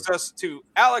brings us to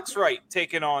Alex Wright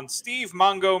taking on Steve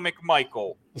Mongo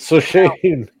McMichael. So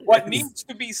Shane, what needs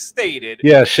to be stated?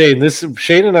 Yeah, Shane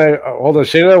and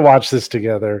I watched this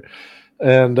together,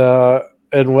 and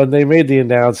when they made the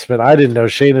announcement, I didn't know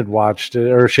Shane had watched it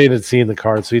or Shane had seen the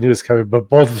card, so he knew it was coming. But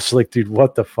both of us were like, dude,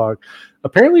 what the fuck?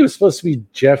 Apparently, it was supposed to be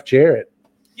Jeff Jarrett.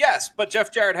 Yes, but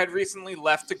Jeff Jarrett had recently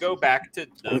left to go back to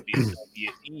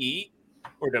WWE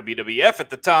or WWF at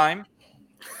the time,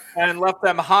 and left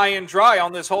them high and dry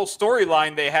on this whole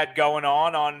storyline they had going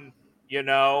on,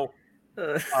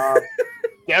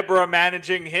 Deborah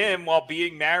managing him while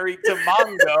being married to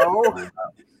Mongo.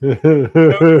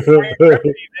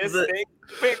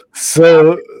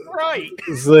 So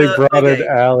they brought in okay.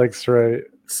 Alex, right?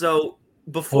 So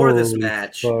before this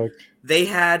match, they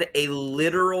had a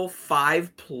literal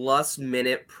 5+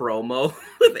 minute promo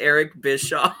with Eric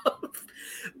Bischoff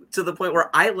to the point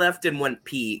where I left and went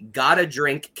pee, got a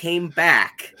drink, came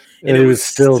back, and it was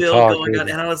still going on.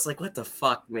 And I was like, what the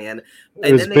fuck, man?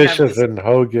 It was Bischoff and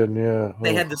Hogan, yeah.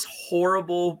 They had this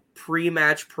horrible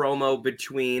pre-match promo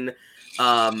between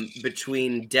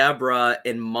Deborah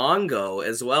and Mongo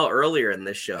as well earlier in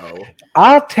the show.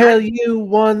 I'll tell you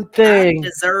one thing. I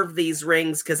deserve these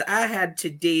rings because I had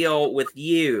to deal with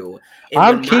you. And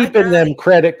I'm keeping them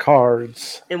credit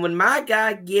cards. And when my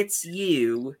guy gets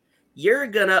you, you're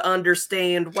gonna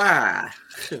understand why.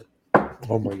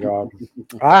 Oh my God.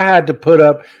 I had to put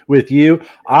up with you.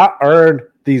 I earned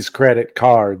these credit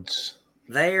cards.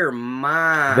 They're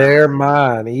mine. They're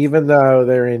mine, even though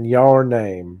they're in your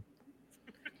name.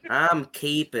 I'm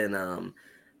keeping them.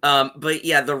 But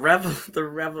yeah, the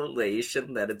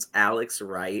revelation that it's Alex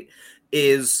Wright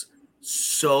is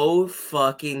so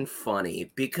fucking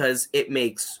funny because it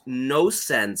makes no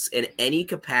sense in any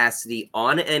capacity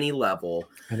on any level.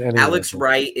 Alex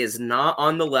Wright is not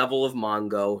on the level of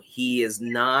Mongo. He is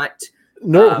not.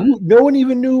 No one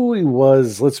even knew who he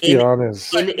was. Let's be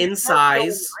honest. In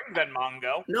size, than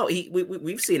Mongo. No,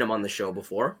 we've seen him on the show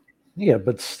before. Yeah,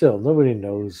 but still, nobody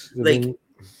knows. I mean,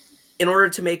 in order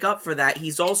to make up for that,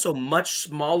 he's also much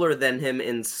smaller than him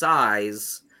in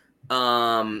size.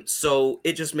 So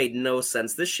it just made no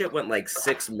sense. This shit went like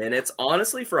 6 minutes.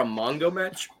 Honestly, for a Mongo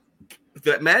match,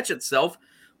 the match itself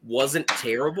wasn't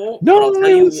terrible. No,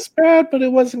 it was bad, but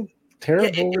it wasn't terrible.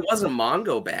 Yeah, it wasn't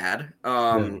Mongo bad.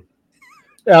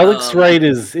 Alex Wright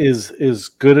is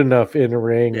good enough in a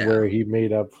ring where he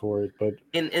made up for it, but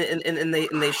and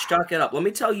they stuck it up. Let me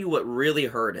tell you what really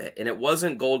hurt it, and it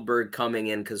wasn't Goldberg coming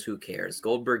in because who cares?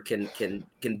 Goldberg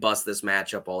can bust this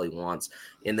match up all he wants,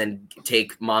 and then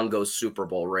take Mongo's Super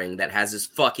Bowl ring that has his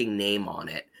fucking name on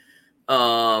it.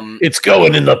 It's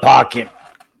going in the pocket.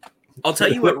 I'll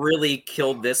tell you what really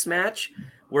killed this match.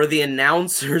 Where the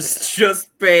announcers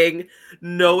just paying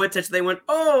no attention. They went,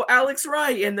 "Oh, Alex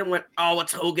Wright," and then went, "Oh,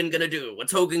 what's Hogan gonna do?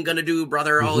 What's Hogan gonna do,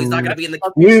 brother? Oh, he's not gonna be in the.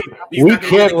 We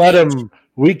can't let him.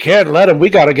 We can't let him. We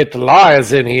got to get the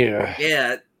liars in here."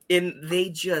 Yeah, and they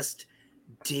just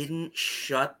didn't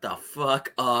shut the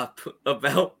fuck up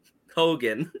about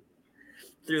Hogan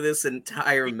through this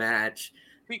entire match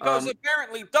because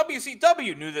apparently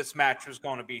WCW knew this match was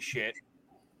going to be shit,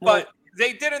 but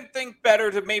they didn't think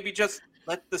better to maybe just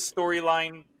let the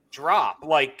storyline drop.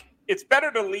 Like, it's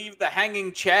better to leave the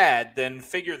hanging Chad than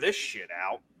figure this shit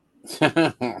out.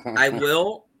 I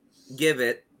will give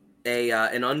it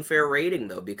an unfair rating,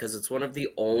 though, because it's one of the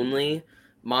only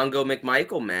Mongo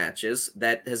McMichael matches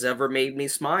that has ever made me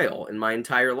smile in my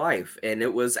entire life. And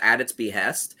it was at its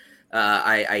behest.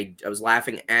 I was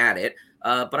laughing at it,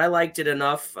 but I liked it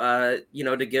enough, to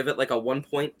give it like a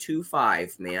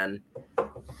 1.25, man.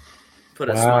 Put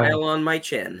a smile on my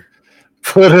chin.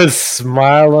 Put a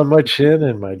smile on my chin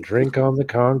and my drink on the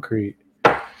concrete.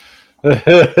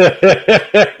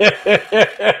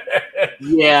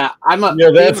 Yeah,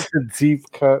 that's a deep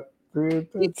cut, dude.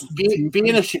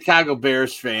 Being a Chicago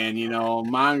Bears fan,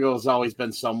 Mongo's always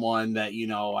been someone that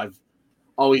I've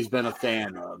always been a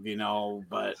fan of,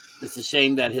 But it's a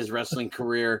shame that his wrestling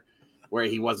career, where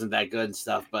he wasn't that good and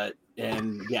stuff. For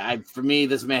me,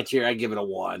 this match here, I give it a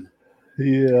 1.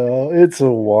 Yeah, it's a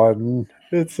 1.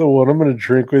 It's a 1. I'm going to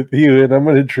drink with you, and I'm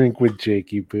going to drink with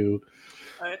Jakey Boo.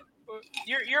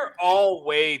 You're all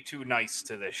way too nice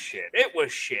to this shit. It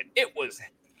was shit. It was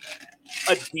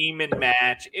a demon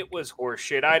match. It was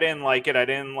horseshit. I didn't like it. I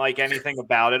didn't like anything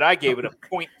about it. I gave it a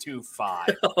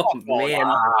 0.25.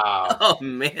 Oh,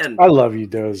 man. I love you,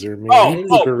 Dozer, man.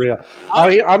 For real.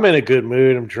 I'm in a good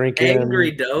mood. I'm drinking.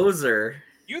 Angry Dozer.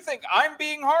 You think I'm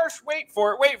being harsh? Wait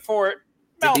for it.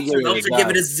 Meltzer give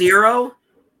it a 0?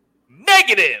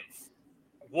 Negative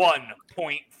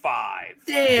 1.5.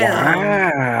 Damn.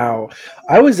 Wow.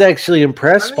 I was actually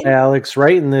impressed by Alex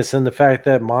Wright in this and the fact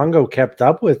that Mongo kept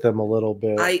up with him a little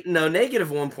bit. Negative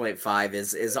 1.5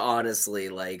 is honestly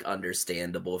like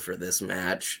understandable for this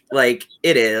match. Like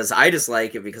it is. I just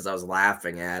like it because I was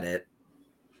laughing at it.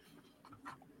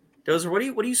 Dozer,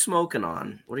 what are you smoking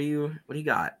on? What do you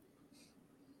got?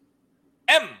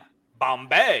 M.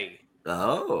 Bombay.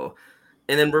 Oh,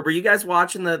 and then were you guys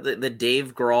watching the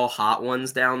Dave Grohl hot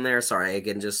ones down there? Sorry,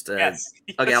 again, just yes.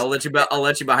 Okay. I'll let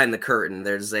you behind the curtain.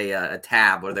 There's a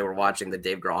tab where they were watching the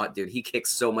Dave Grohl. Dude, he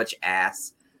kicks so much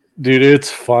ass. Dude, it's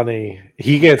funny.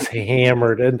 He gets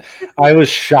hammered, and I was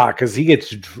shocked because he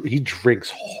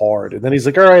drinks hard, and then he's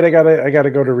like, "All right, I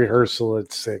gotta go to rehearsal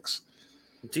at 6."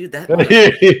 Dude, that.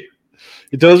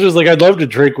 Dozer's like, I'd love to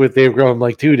drink with Dave Grohl. I'm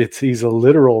like, dude, he's a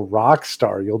literal rock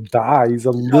star. You'll die. He's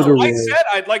a literal. I said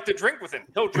I'd like to drink with him.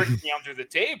 He'll drink me under the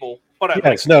table. But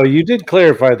you did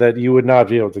clarify that you would not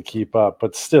be able to keep up,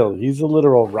 but still, he's a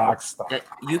literal rock star.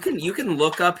 You can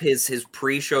look up his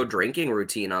pre-show drinking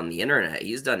routine on the internet.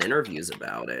 He's done interviews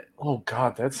about it. Oh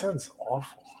God, that sounds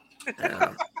awful.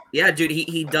 Yeah, dude,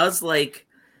 he does like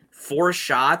 4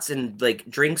 shots and like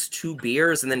drinks 2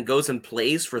 beers and then goes and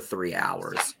plays for 3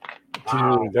 hours.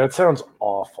 Dude, that sounds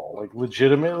awful. Like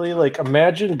legitimately, like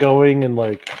imagine going and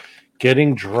like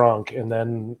getting drunk and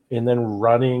then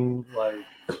running like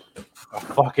a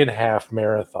fucking half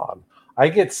marathon. I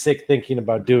get sick thinking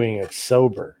about doing it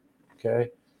sober.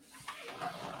 Okay.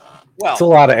 Well, it's a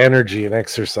lot of energy and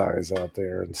exercise out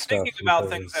there and stuff. Thinking about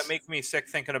things that make me sick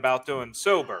thinking about doing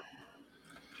sober.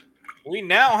 We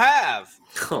now have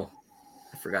Oh,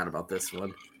 I forgot about this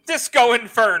one. Disco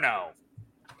Inferno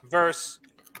versus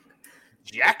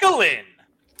Jacqueline.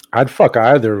 I'd fuck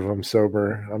either of them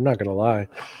sober. I'm not gonna lie.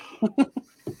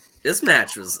 This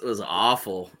match was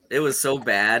awful. It was so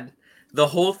bad. The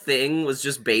whole thing was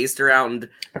just based around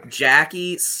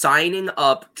Jackie signing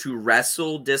up to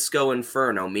wrestle Disco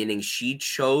Inferno, meaning she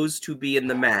chose to be in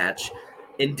the match,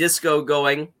 and Disco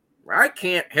going, I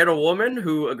can't hit a woman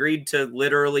who agreed to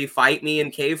literally fight me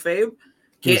in kayfabe.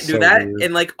 Can't do that. Weird.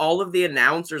 And like all of the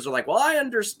announcers are like, well, I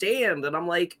understand. And I'm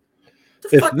like,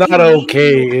 it's not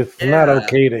okay. It's not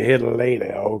okay to hit a lady.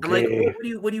 Okay. I'm like,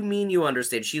 what do you mean you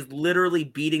understand? She's literally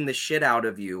beating the shit out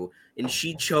of you, and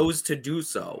she chose to do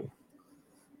so.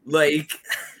 Like,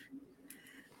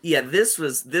 yeah, this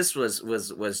was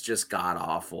just god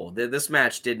awful. This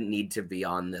match didn't need to be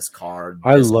on this card.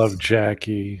 I love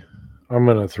Jackie. I'm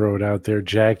gonna throw it out there.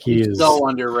 Jackie is so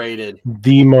underrated.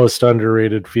 The most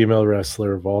underrated female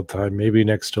wrestler of all time, maybe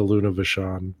next to Luna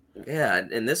Vachon. Yeah,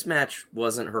 and this match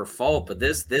wasn't her fault, but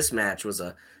this match was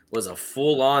a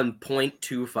full on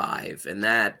 0.25, and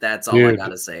that's all I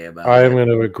gotta say about it. I am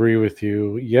gonna agree with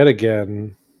you yet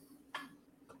again.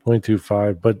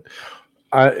 0.25, but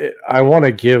I want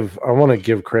to give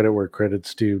credit where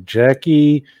credit's due.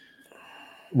 Jackie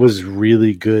was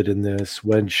really good in this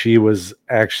when she was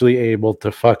actually able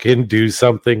to fucking do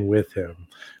something with him.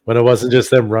 When it wasn't just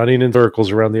them running in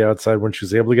circles around the outside, when she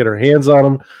was able to get her hands on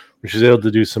him, when she was able to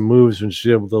do some moves, when she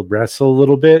was able to wrestle a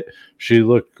little bit, she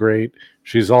looked great.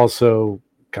 She's also,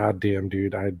 goddamn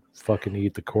dude, I'd fucking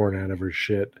eat the corn out of her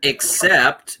shit.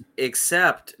 Except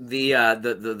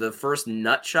the first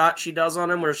nut shot she does on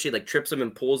him, where she like trips him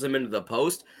and pulls him into the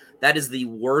post. That is the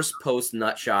worst post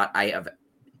nut shot I have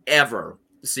ever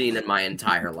seen in my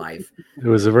entire life. It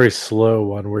was a very slow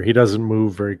one where he doesn't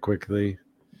move very quickly.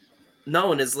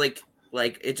 No, and it's like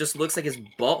it just looks like his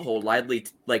butthole lightly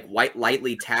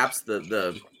taps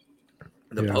the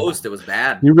post. It was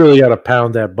bad. You really got to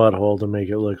pound that butthole to make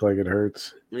it look like it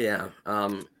hurts. Yeah.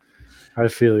 I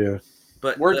feel you.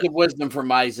 But words of wisdom from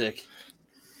Isaac.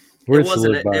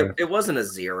 It wasn't a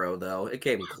 0 though. It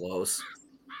came close.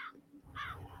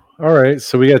 All right,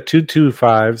 so we got 2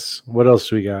 2.5s. What else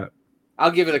do we got? I'll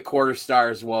give it a quarter star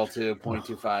as well too.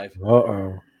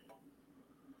 0.25.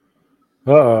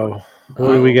 What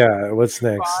do we got? What's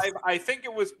next? 5. I think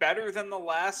it was better than the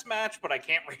last match, but I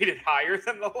can't rate it higher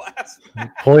than the last match.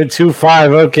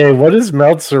 0.25. Okay, what does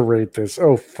Meltzer rate this?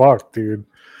 Oh fuck, dude.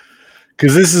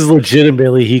 Because this is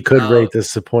legitimately, he could rate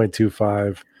this to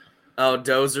 0.25. Oh,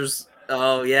 Dozer's.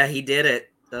 Oh yeah, he did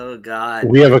it. Oh god.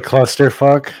 We have a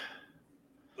clusterfuck.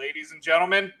 Ladies and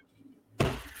gentlemen,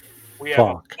 we have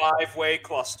a 5-way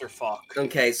clusterfuck.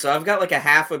 Okay, so I've got like a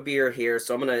half a beer here,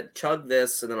 so I'm gonna chug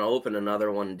this and then I'll open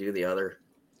another one and do the other.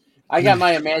 I got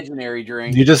my imaginary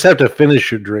drink. You just have to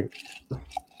finish your drink.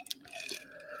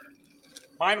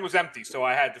 Mine was empty, so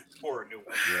I had to pour a new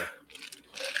one. Yeah.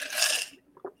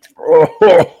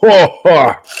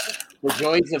 The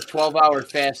joys of 12-hour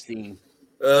fasting.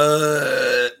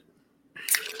 That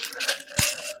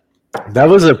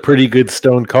was a pretty good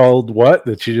Stone Cold what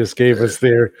that you just gave us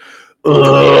there.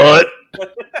 No,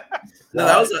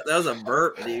 that was a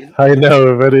burp, dude. I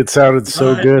know, but it sounded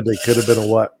so good. It could have been a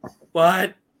what?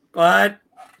 What?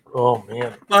 Oh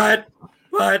man. What?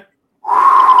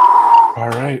 All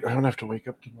right, I don't have to wake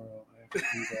up tomorrow. I have to do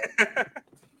that.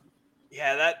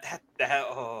 Yeah, that.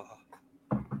 Oh.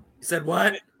 You said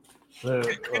what?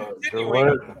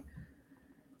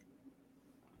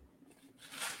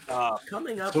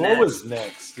 Coming up. So next. what was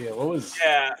next? Yeah, what was?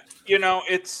 Yeah,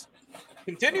 it's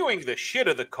continuing the shit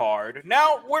of the card.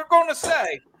 Now we're going to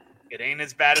say it ain't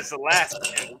as bad as the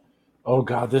last one. Oh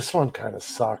god, this one kind of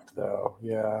sucked though.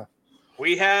 Yeah.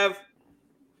 We have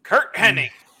Kurt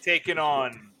Hennig taking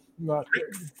on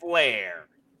Ric Flair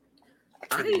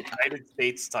for the United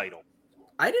States title.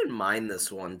 I didn't mind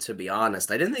this one, to be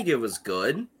honest. I didn't think it was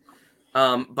good,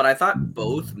 but I thought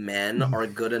both men are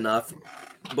good enough.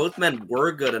 Both men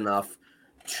were good enough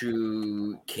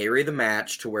to carry the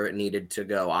match to where it needed to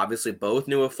go. Obviously, both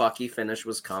knew a fucky finish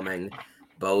was coming.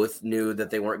 Both knew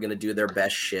that they weren't going to do their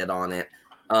best shit on it.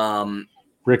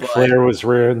 Ric Flair was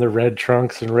wearing the red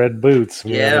trunks and red boots.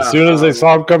 Man. Yeah. As soon as I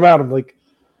saw him come out, I'm like,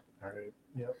 all right,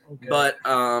 yeah, okay. But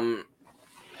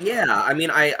yeah, I mean,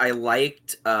 I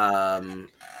liked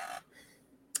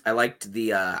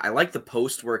the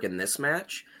post work in this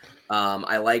match.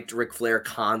 I liked Ric Flair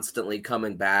constantly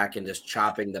coming back and just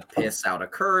chopping the piss out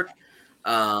of Kurt.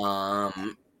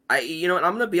 And I'm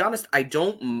gonna be honest, I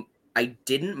didn't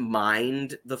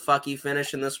mind the fucky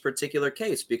finish in this particular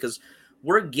case because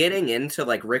we're getting into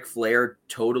like Ric Flair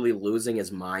totally losing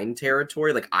his mind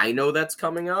territory. Like I know that's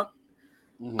coming up.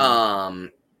 Mm-hmm.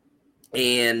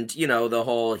 And the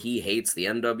whole he hates the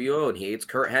NWO and he hates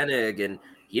Kurt Hennig and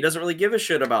he doesn't really give a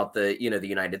shit about the the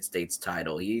United States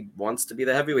title. He wants to be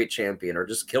the heavyweight champion or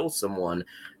just kill someone.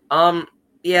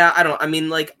 Yeah,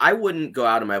 I wouldn't go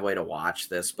out of my way to watch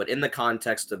this, but in the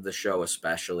context of the show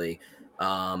especially,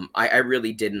 I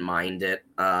really didn't mind it.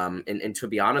 And to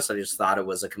be honest, I just thought it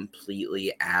was a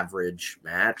completely average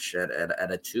match at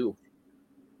a 2.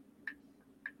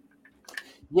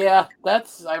 Yeah,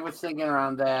 I was thinking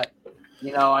around that.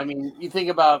 You think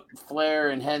about Flair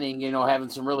and Hennig, having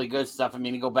some really good stuff.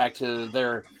 You go back to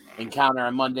their encounter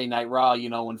on Monday Night Raw,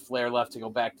 when Flair left to go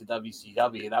back to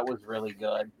WCW. That was really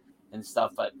good and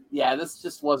stuff. But, yeah, this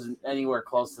just wasn't anywhere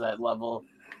close to that level.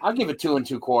 I'll give it 2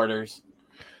 2/4.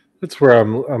 That's where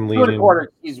I'm leaning. 2 1/4,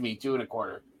 excuse me, 2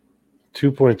 1/4.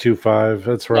 2.25.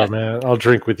 That's where I'm at. I'll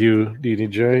drink with you,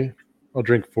 DDJ. I'll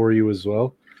drink for you as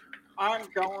well. I'm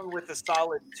going with a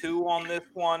solid 2 on this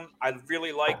one. I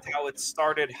really liked how it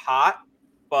started hot,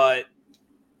 but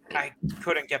I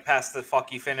couldn't get past the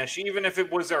fucky finish, even if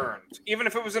it was earned. Even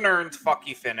if it was an earned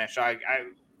fucky finish.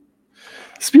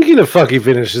 Speaking of fucky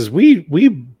finishes, we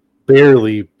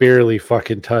barely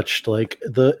fucking touched like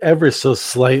the ever so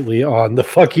slightly on the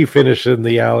fucky finish in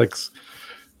the Alex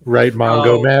Wright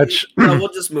Mongo match. No, we'll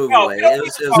just move away.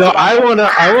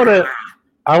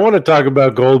 I want to talk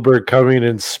about Goldberg coming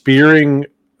and spearing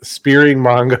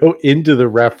Mongo into the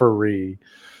referee,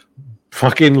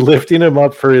 fucking lifting him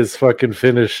up for his fucking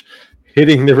finish,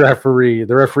 hitting the referee.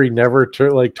 The referee never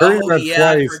turning around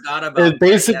twice, and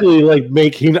basically like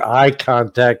making eye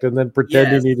contact and then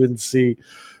pretending he didn't see,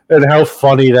 and how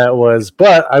funny that was.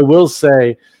 But I will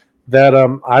say that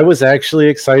I was actually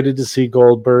excited to see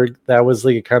Goldberg. That was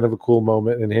like a kind of a cool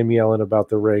moment, and him yelling about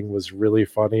the ring was really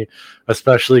funny,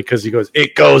 especially because he goes,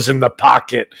 "It goes in the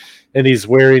pocket," and he's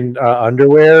wearing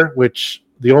underwear, which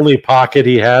the only pocket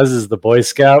he has is the Boy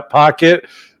Scout pocket,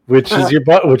 which is your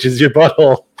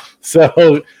butthole.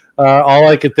 So all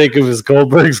I could think of is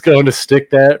Goldberg's going to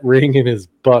stick that ring in his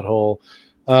butthole.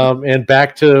 And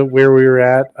back to where we were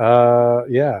at,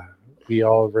 yeah. We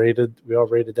all rated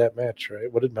that match, right?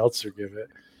 What did Meltzer give it?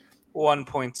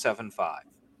 1.75.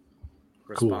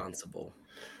 Responsible.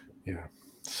 Cool. Yeah.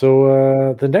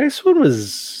 So the next one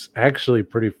was actually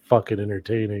pretty fucking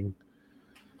entertaining.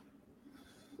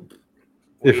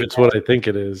 If it's what I think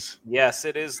it is. Yes,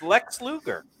 it is Lex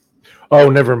Luger. Oh,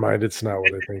 never mind. It's not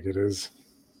what I think it is.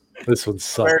 This one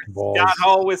sucked balls. Scott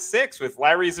Hall with 6 with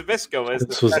Larry Zbyszko as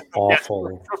this was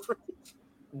awful.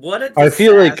 What a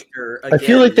disaster. I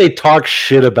feel like they talk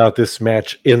shit about this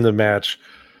match in the match.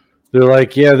 They're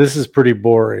like, yeah, this is pretty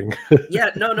boring.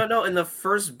 Yeah, no. In the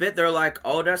first bit, they're like,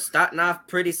 oh, they're starting off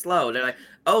pretty slow. They're like,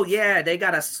 oh yeah, they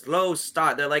got a slow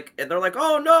start. They're like,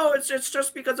 oh no, it's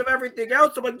just because of everything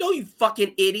else. I'm like, no, you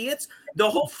fucking idiots. The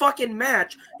whole fucking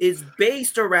match is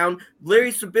based around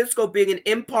Larry Zbyszko being an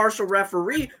impartial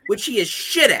referee, which he is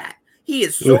shit at. He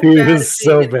is so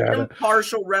bad.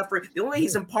 Impartial referee. The only way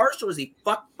he's impartial is he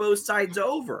fucked both sides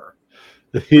over.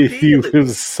 He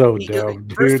was so dumb,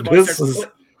 dude.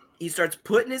 He starts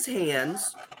putting his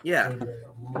hands. Yeah.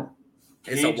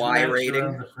 It's a Y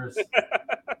rating.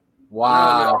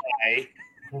 Wow.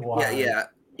 Yeah.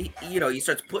 He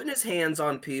starts putting his hands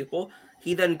on people.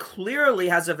 He then clearly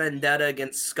has a vendetta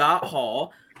against Scott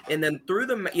Hall, and then through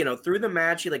the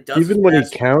match, he like does even when he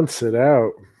counts it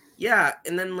out. Yeah,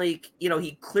 and then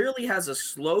he clearly has a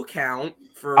slow count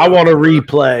for. I want a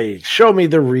replay. Show me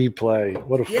the replay.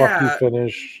 What a fucking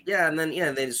finish. Yeah, and then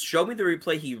they just show me the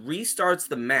replay. He restarts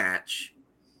the match,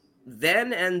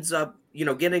 then ends up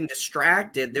getting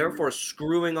distracted, therefore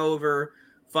screwing over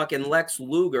fucking Lex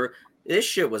Luger. This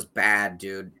shit was bad,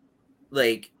 dude.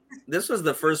 Like, this was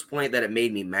the first point that it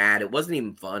made me mad. It wasn't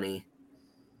even funny.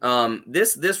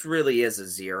 This really is a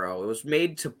 0. It was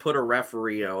made to put a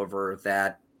referee over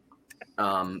that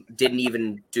didn't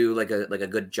even do like a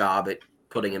good job at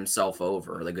putting himself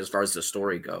over, like as far as the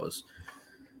story goes.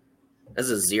 That's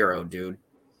a 0, dude.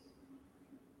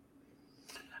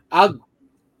 It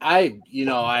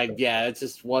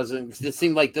just wasn't. It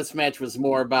seemed like this match was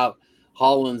more about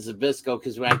Hall and Zbyszko,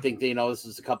 because I think this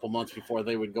was a couple months before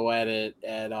they would go at it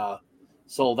at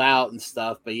Sold Out and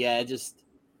stuff. But yeah,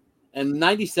 and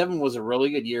 97 was a really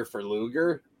good year for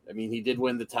Luger. I mean, he did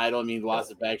win the title. I mean, he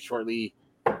lost it back shortly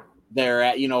there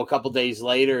at a couple days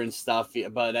later and stuff.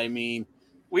 But I mean,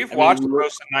 we've watched the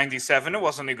Roast in 97. It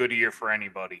wasn't a good year for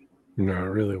anybody. No, it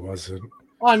really wasn't.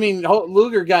 Well, I mean,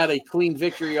 Luger got a clean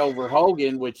victory over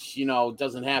Hogan, which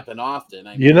doesn't happen often.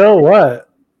 I mean, you know what?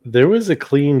 There was a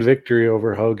clean victory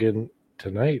over Hogan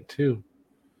tonight too.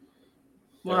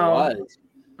 Well, I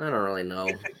don't really know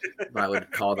if I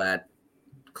would call that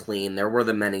clean. There were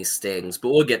the many stings, but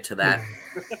we'll get to that.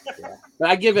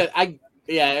 Yeah. But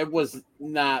it was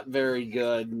not very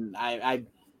good. And I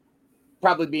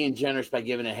probably being generous by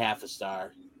giving it half a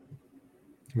star.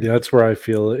 Yeah, that's where I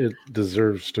feel it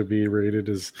deserves to be rated,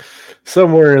 is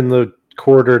somewhere in the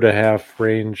quarter to half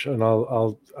range. And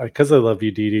I'll because I love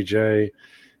you, DDJ,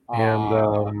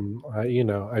 and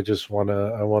I just want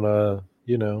to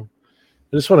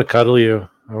cuddle you.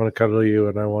 I want to cuddle you,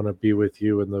 and I want to be with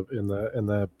you in the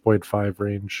 0.5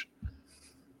 range.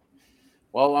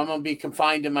 Well, I'm gonna be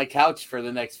confined to my couch for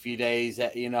the next few days.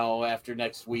 After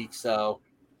next week, so.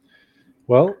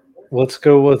 Well, let's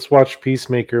go. Let's watch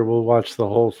Peacemaker. We'll watch the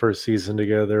whole first season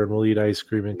together, and we'll eat ice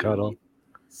cream and cuddle.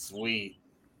 Sweet.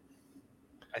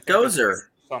 I think Gozer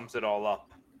sums it all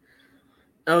up.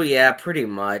 Oh yeah, pretty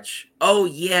much. Oh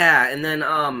yeah, and then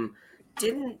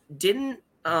didn't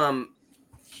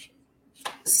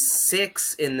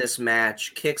Six in this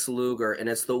match kicks Luger, and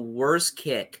it's the worst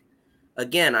kick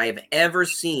again I have ever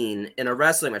seen in a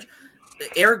wrestling match.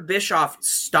 Eric Bischoff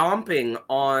stomping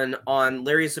on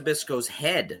Larry Zbyszko's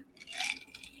head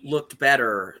looked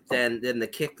better than the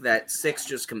kick that Six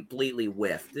just completely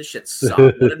whiffed. This shit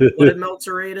sucked. What did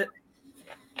Meltzer rate it?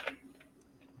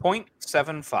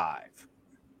 0.75.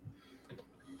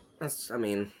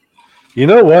 You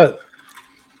know what?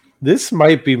 This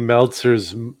might be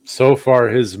Meltzer's so far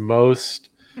his most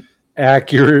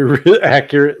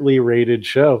accurately rated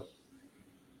show.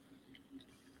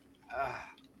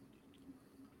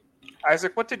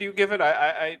 Isaac, what did you give it?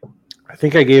 I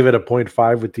think I gave it a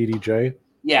 0.5 with DDJ.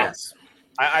 Yes.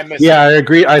 I missed I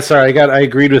agree. I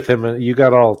agreed with him. You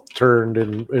got all turned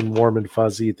and warm and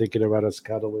fuzzy thinking about us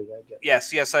cuddling.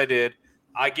 Yes, I did.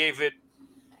 I gave it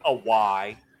a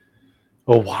Y.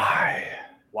 A Y.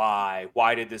 Why?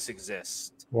 Why did this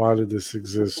exist? Why did this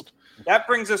exist? That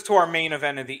brings us to our main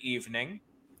event of the evening.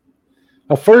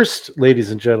 A first,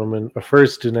 ladies and gentlemen, a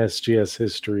first in SGS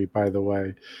history, by the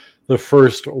way. The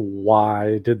first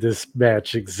why did this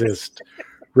match exist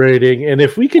rating. And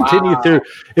if we continue through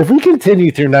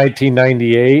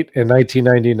 1998 and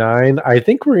 1999, I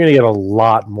think we're going to get a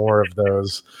lot more of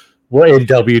those in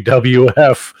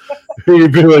WWF.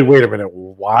 You'd be like, wait a minute,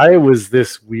 why was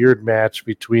this weird match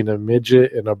between a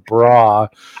midget in a bra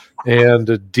and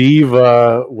a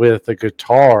diva with a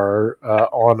guitar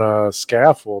on a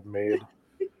scaffold made?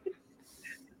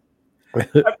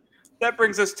 That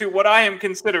brings us to what I am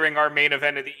considering our main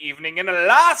event of the evening in a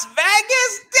Las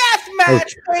Vegas death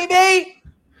match, baby.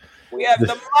 We have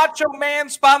the Macho Man,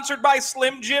 sponsored by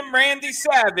Slim Jim Randy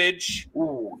Savage.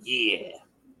 Ooh, yeah.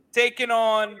 Taking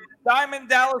on Diamond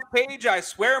Dallas Page. I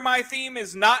swear my theme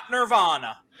is not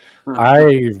Nirvana.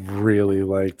 I really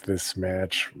liked this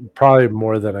match, probably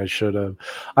more than I should have.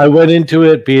 I went into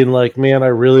it being like, man, I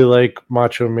really like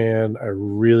Macho Man. I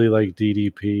really like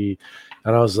DDP.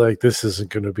 And I was like, this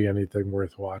isn't going to be anything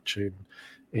worth watching.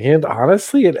 And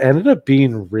honestly, it ended up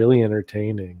being really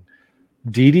entertaining.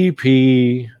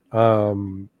 DDP,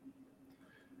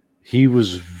 he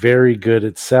was very good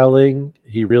at selling.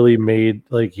 He really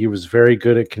he was very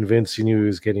good at convincing you he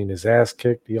was getting his ass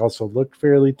kicked. He also looked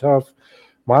fairly tough.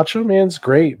 Macho Man's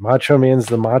great. Macho Man's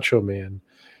the Macho Man.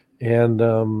 And,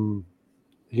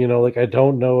 I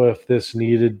don't know if this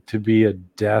needed to be a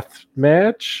death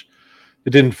match. It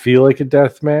didn't feel like a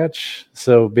death match,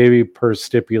 so maybe per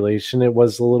stipulation it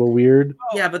was a little weird.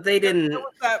 Yeah, but they didn't. There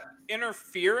was that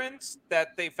interference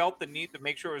that they felt the need to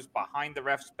make sure it was behind the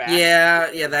ref's back.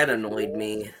 Yeah, that annoyed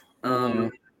me.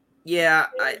 Yeah,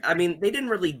 I mean, they didn't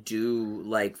really do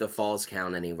like the falls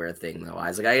count anywhere thing though.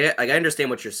 Isaac, I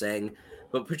understand what you're saying,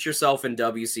 but put yourself in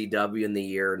WCW in the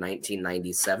year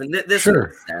 1997. This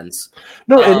makes sense.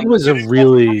 No, and it was a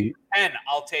really. And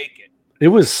I'll take it. It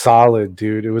was solid,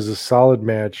 dude. It was a solid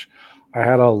match. I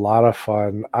had a lot of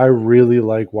fun. I really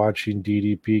like watching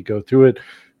DDP go through it.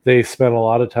 They spent a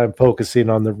lot of time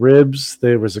focusing on the ribs.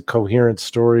 There was a coherent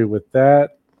story with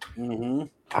that. Mm-hmm.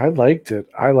 I liked it.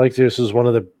 This was one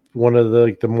of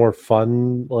the more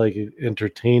fun,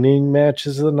 entertaining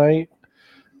matches of the night.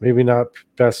 Maybe not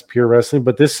best pure wrestling,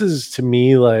 but this is to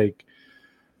me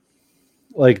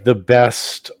like the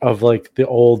best of like the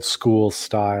old school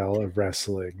style of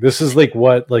wrestling. This is like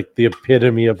what like the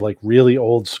epitome of like really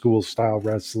old school style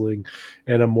wrestling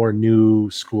in a more new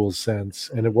school sense,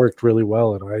 and it worked really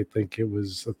well. And I think it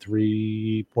was a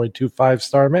 3.25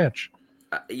 star match.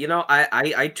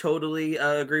 I totally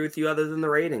agree with you. Other than the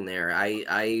rating, there,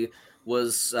 I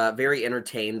was very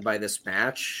entertained by this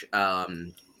match.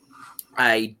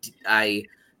 I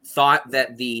thought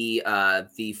that the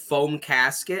foam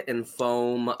casket and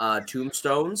foam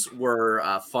tombstones were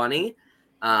funny,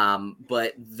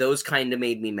 but those kind of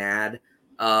made me mad.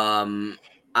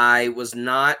 I was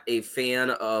not a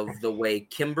fan of the way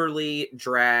Kimberly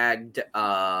dragged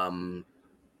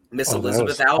Miss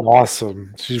Elizabeth out.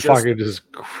 Awesome. She's fucking just.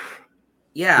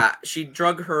 Yeah, she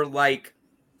drug her like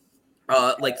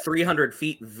 300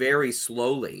 feet very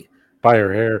slowly by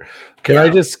her hair. Can I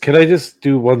just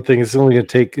do one thing? It's going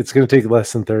to take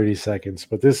less than 30 seconds,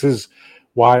 but this is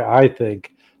why I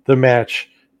think the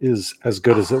match is as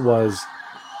good as it was.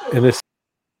 And this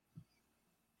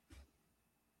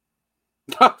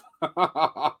I'm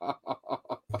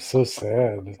so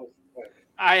sad.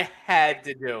 I had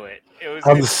to do it.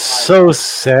 I'm so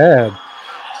sad.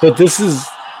 But this is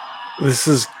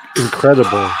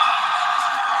incredible.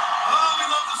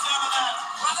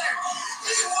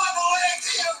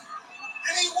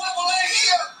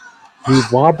 He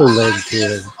wobble-legged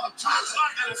him.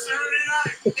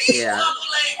 Yeah.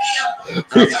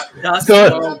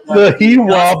 He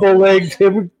wobble-legged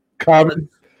him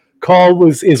call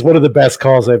is one of the best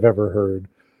calls I've ever heard.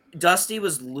 Dusty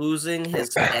was losing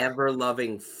his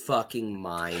ever-loving fucking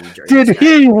mind. Did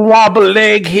he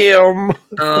wobble-leg him?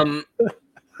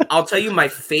 I'll tell you my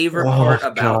favorite part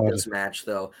about this match,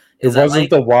 though. It wasn't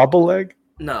the wobble leg?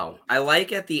 No. I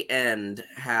like at the end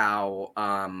how,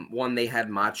 one, they had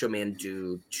Macho Man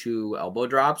do 2 elbow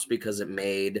drops because it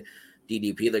made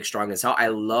DDP look strong as hell. I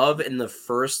love in the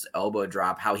first elbow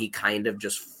drop how he kind of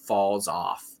just falls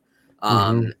off.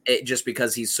 It just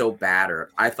because he's so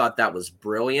battered. I thought that was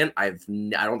brilliant. I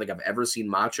don't think I've ever seen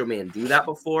Macho Man do that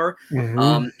before.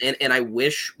 And I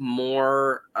wish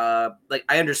more like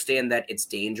I understand that it's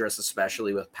dangerous,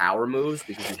 especially with power moves,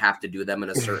 because you have to do them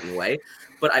in a certain way.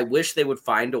 But I wish they would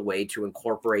find a way to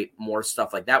incorporate more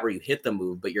stuff like that where you hit the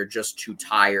move, but you're just too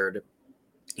tired.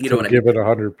 You know what I mean? Give it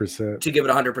 100%. To give it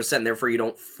 100%, therefore you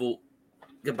don't fool.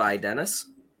 Goodbye, Dennis.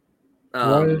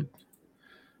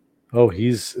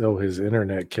 His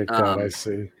internet kicked out. I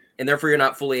see. And therefore you're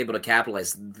not fully able to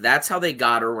capitalize. That's how they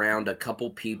got around a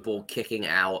couple people kicking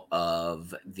out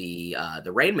of the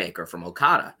Rainmaker from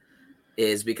Okada,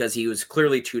 is because he was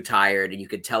clearly too tired and you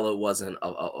could tell it wasn't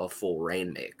a full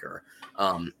Rainmaker.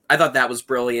 I thought that was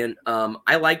brilliant.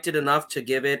 I liked it enough to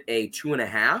give it a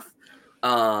 2.5.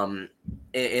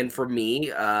 And for me,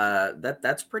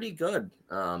 that's pretty good.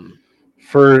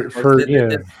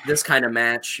 This kind of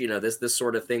match, this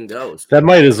sort of thing goes. That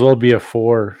might as well be a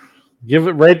 4. Give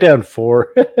it right down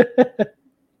 4.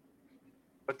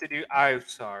 What did you? I'm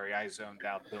sorry, I zoned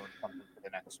out doing something for the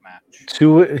next match.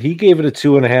 2. He gave it a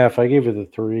 2.5. I gave it a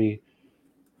 3.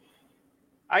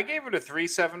 I gave it a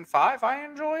 3.75. I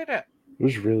enjoyed it. It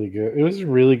was really good. It was a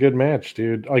really good match,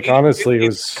 dude. Like honestly, it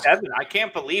was 7. I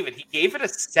can't believe it. He gave it a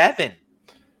 7.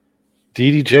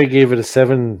 DDJ gave it a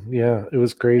 7. Yeah, it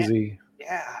was crazy.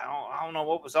 Yeah, I don't know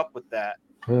what was up with that.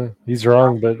 He's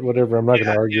wrong, but whatever. I'm not going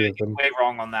to argue with him. Way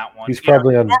wrong on that one. He's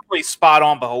probably normally spot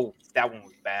on, but that one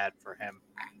was bad for him.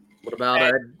 What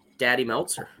about Daddy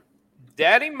Meltzer?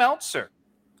 Daddy Meltzer.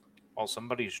 Well,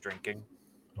 somebody's drinking.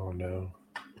 Oh no!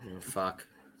 Oh, fuck.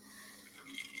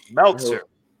 Meltzer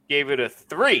gave it a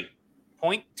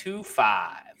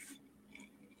 3.25.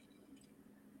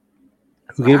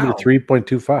 Who gave it a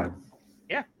 3.25?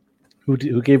 Yeah.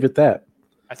 Who gave it that?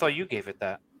 I thought you gave it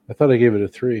that. I thought I gave it a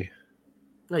 3.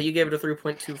 No, you gave it a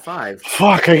 3.25.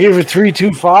 Fuck, I gave it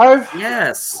 3.25?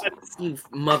 Yes. You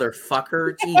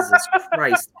motherfucker. Jesus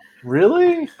Christ.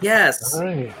 Really? Yes. All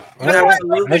right.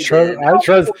 Absolutely.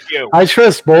 I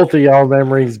trust both of y'all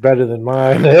memories better than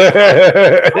mine.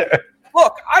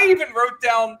 Look, I even wrote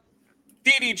down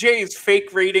DDJ's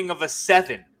fake rating of a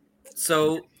 7.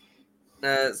 So,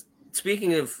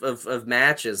 speaking of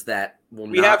matches that will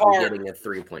not be getting a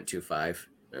 3.25.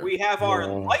 We have our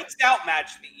lights out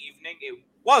match of the evening. It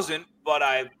wasn't, but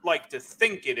I like to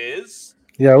think it is.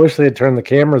 Yeah, I wish they had turned the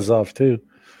cameras off too.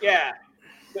 Yeah.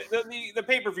 The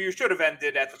pay-per-view should have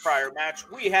ended at the prior match.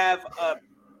 We have a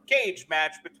cage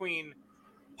match between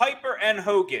Piper and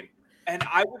Hogan. And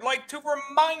I would like to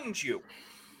remind you,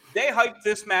 they hyped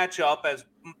this match up as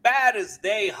bad as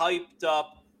they hyped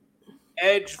up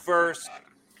Edge versus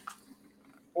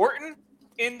Orton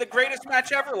in the greatest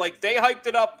match ever. Like, they hyped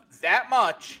it up that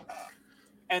much.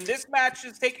 And this match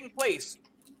is taking place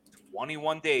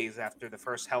 21 days after the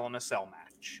first Hell in a Cell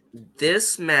match.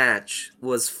 This match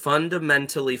was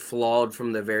fundamentally flawed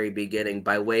from the very beginning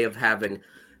by way of having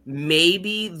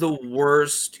maybe the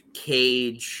worst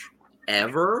cage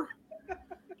ever.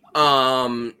 I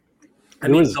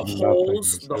mean,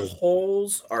 the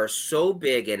holes are so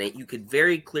big in it. You could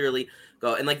very clearly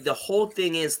go. And like the whole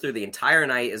thing is through the entire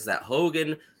night is that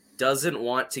Hogan doesn't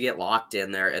want to get locked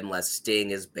in there unless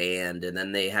Sting is banned. And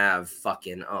then they have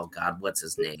fucking, oh God, what's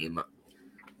his name?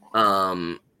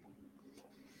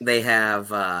 They have,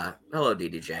 hello,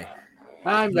 DDJ.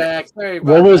 I'm back. Sorry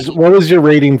about what was your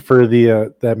rating for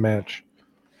the that match?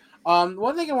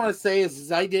 One thing I want to say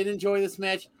is I did enjoy this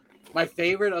match. My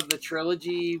favorite of the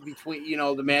trilogy between,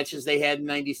 the matches they had in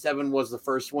 97 was the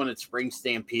first one at Spring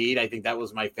Stampede. I think that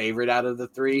was my favorite out of the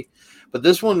three. But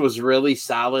this one was really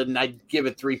solid, and I'd give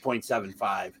it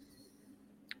 3.75.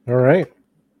 All right.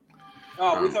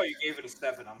 Oh, we thought you gave it a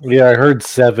 7. Yeah, I heard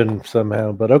 7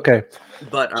 somehow, but okay.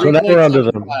 But so now we're on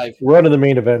to the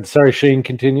main event. Sorry, Shane,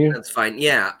 continue. That's fine.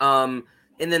 Yeah.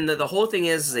 And then the whole thing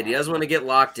is that he doesn't want to get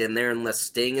locked in there unless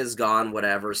Sting is gone,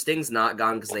 whatever. Sting's not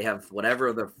gone because they have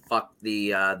whatever the fuck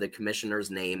the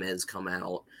commissioner's name is come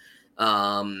out.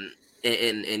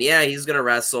 And yeah, he's going to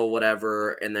wrestle,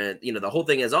 whatever. And then, the whole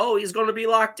thing is, oh, he's going to be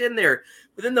locked in there.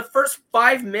 Within the first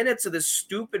 5 minutes of this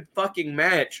stupid fucking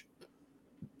match,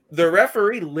 the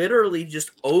referee literally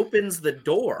just opens the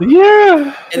door.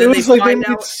 Yeah. And then they find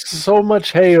out so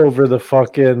much hay over the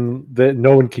fucking that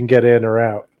no one can get in or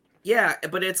out. Yeah,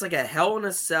 but it's like a Hell in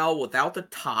a Cell without the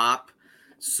top,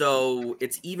 so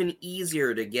it's even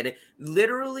easier to get it.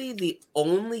 Literally, the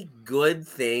only good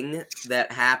thing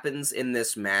that happens in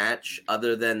this match,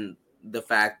 other than the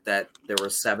fact that there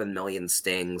were 7 million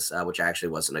Stings, which actually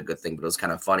wasn't a good thing, but it was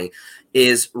kind of funny,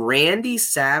 is Randy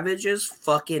Savage's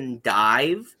fucking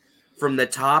dive from the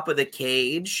top of the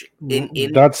cage.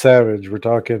 Not Savage. We're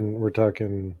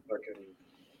talking.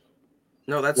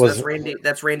 No, that's Randy.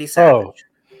 That's Randy Savage.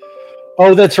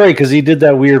 Oh, that's right, because he did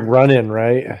that weird run-in,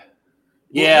 right?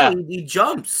 Yeah. Well, no, he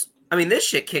jumps. I mean, this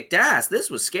shit kicked ass. This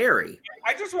was scary.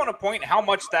 I just want to point how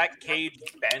much that cage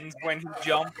bends when he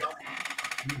jumps.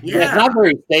 Yeah, it's not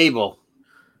very stable.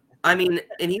 I mean,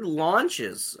 and he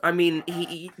launches. I mean,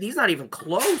 he's not even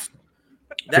close.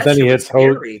 But then he hits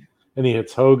Hogan. And he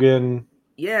hits Hogan.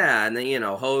 Yeah, and then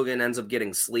Hogan ends up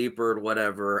getting sleepered,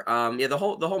 whatever. Yeah, the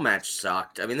whole match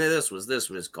sucked. I mean, this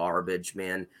was garbage,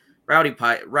 man. Roddy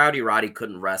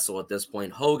couldn't wrestle at this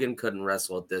point. Hogan couldn't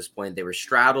wrestle at this point. They were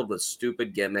straddled with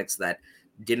stupid gimmicks that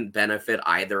didn't benefit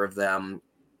either of them.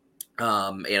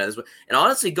 And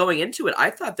honestly, going into it, I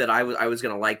thought that I was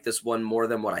going to like this one more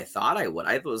than what I thought I would.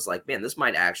 I was like, man, this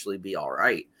might actually be all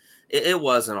right. It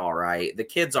wasn't all right. The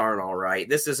kids aren't all right.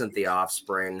 This isn't the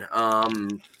Offspring.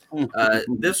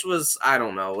 This was, I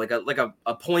don't know, like a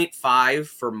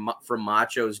 0.5 for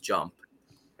Macho's jump.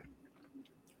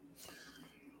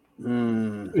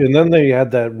 And then they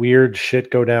had that weird shit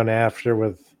go down after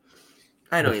with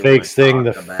the fake thing,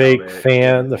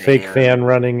 the fake fan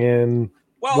running in.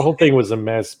 Well, the whole thing was a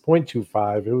mess.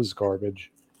 0.25. It was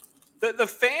garbage. The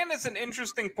fan is an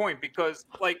interesting point because,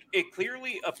 it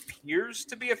clearly appears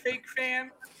to be a fake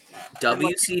fan.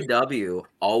 WCW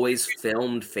always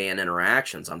filmed fan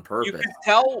interactions on purpose. You can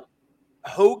tell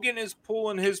Hogan is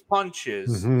pulling his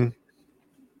punches. Mm-hmm.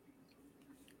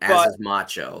 As is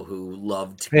Macho, who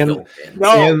loved to kill fans.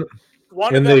 No,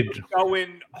 one of them was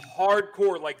going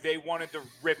hardcore, like they wanted to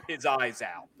rip his eyes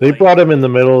out. They brought him in the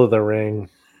middle of the ring.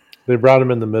 They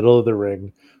wouldn't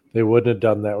have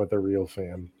done that with a real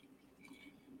fan.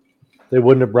 They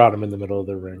wouldn't have brought him in the middle of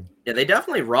the ring. Yeah, they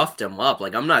definitely roughed him up.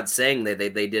 Like, I'm not saying they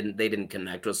didn't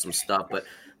connect with some stuff, but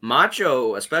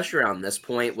Macho, especially around this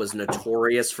point, was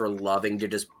notorious for loving to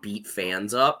just beat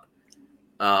fans up.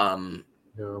 Yeah.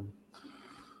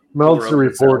 Meltzer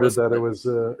reported that it was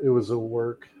a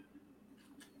work.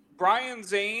 Brian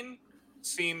Zane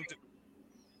seemed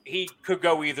he could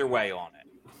go either way on it.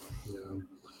 Yeah.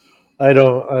 I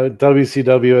don't.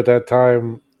 WCW at that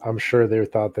time, I'm sure they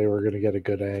thought they were going to get a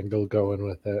good angle going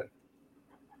with it.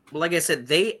 Well, like I said,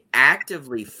 they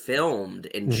actively filmed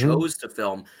and chose to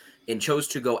film and chose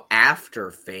to go after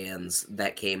fans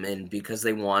that came in because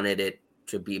they wanted it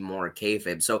to be more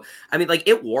kayfabe. So, I mean,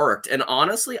 it worked. And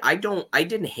honestly, I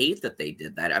didn't hate that they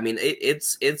did that. I mean,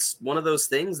 it's one of those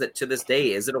things that to this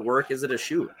day, is it a work? Is it a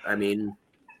shoot? I mean,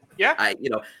 yeah,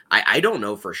 I don't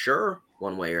know for sure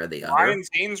one way or the other. Brian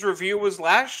Zane's review was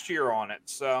last year on it.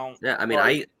 So yeah, I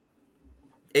mean,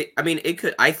 it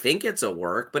could, I think it's a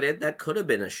work, but that could have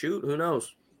been a shoot. Who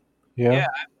knows? Yeah.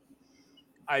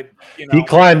 He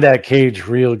climbed that cage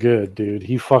real good, dude.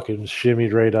 He fucking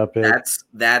shimmied right up it.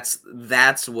 That's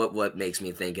what makes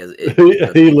me think is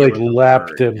he like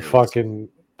leapt and fucking.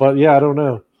 But yeah, I don't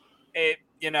know. I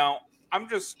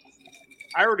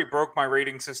already broke my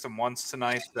rating system once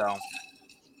tonight, so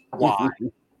why?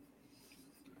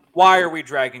 Why are we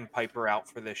dragging Piper out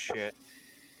for this shit?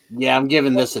 Yeah, I'm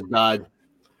giving this a dud.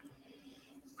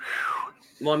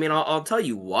 Well, I mean, I'll tell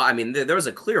you why. I mean, there was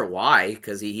a clear why,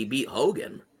 because he beat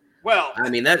Hogan. Well,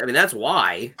 that's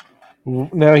why.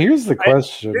 Now here's the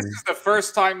question. This is the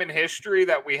first time in history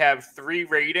that we have 3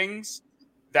 ratings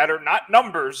that are not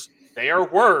numbers; they are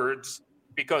words.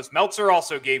 Because Meltzer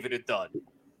also gave it a dud.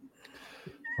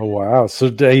 Oh wow! So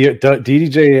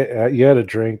DDJ, you had a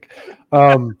drink.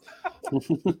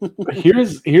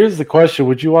 Here's the question: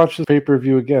 would you watch the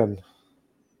pay-per-view again?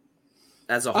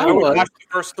 As a I whole, would watch the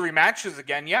first 3 matches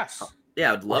again. Yes.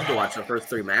 Yeah, I'd love to watch the first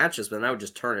 3 matches, but then I would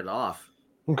just turn it off.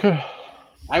 Okay.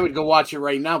 I would go watch it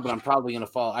right now, but I'm probably gonna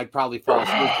fall. I'd probably fall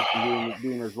asleep if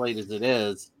doing as late as it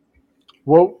is.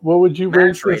 What would you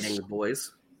rate this? Ratings,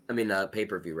 boys? I mean,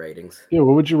 pay-per-view ratings. Yeah,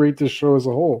 what would you rate this show as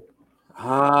a whole?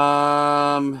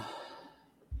 A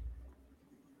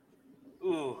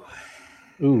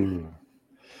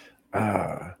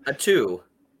 2.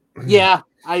 Yeah,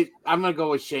 I'm gonna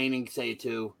go with Shane and say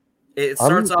 2. It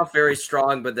starts off very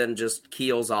strong, but then just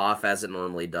keels off as it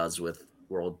normally does with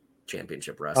World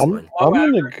Championship Wrestling. I'm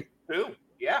gonna 2.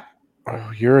 Yeah.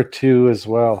 Oh, you're a 2 as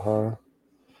well, huh?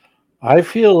 I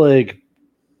feel like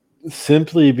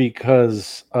simply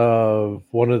because of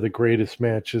one of the greatest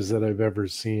matches that I've ever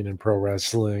seen in pro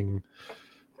wrestling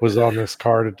was on this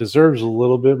card. It deserves a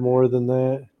little bit more than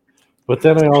that. But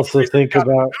then I also think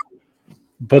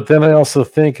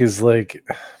is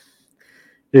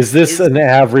this an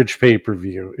average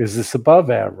pay-per-view? Is this above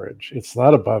average? It's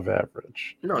not above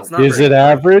average. No, it's not. Is it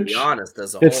average? To be honest,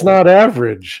 as a it's whole. Not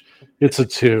average. It's a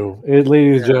 2.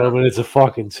 Ladies and gentlemen, it's a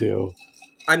fucking 2.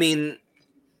 I mean,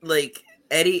 like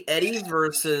Eddie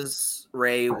versus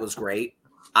Ray was great.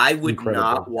 I would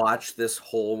not watch this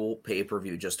whole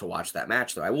pay-per-view just to watch that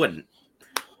match, though. I wouldn't.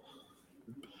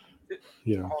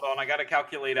 Yeah. Hold on, I got to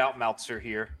calculate out Meltzer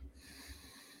here.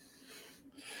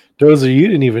 Dozer, you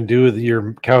didn't even do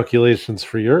your calculations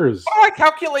for yours. Oh, I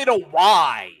calculate a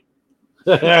Y.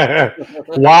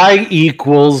 Y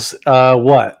equals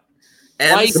what?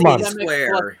 MC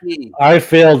squared. I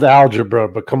failed algebra,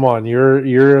 but come on,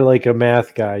 you're like a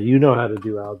math guy. You know how to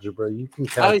do algebra. You can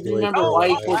calculate. I remember Y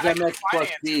equals MX plus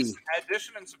B.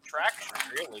 Addition and subtraction,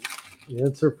 really.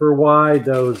 Answer for Y,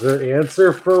 Dozer.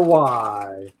 Answer for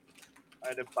Y.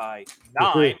 Divided by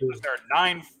 9, because there are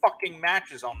 9 fucking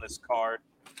matches on this card.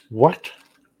 What?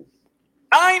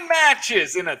 9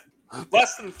 matches in a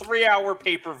less than 3-hour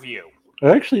pay-per-view. I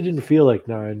actually didn't feel like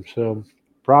 9, so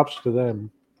props to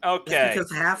them. Okay. That's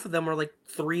because half of them were like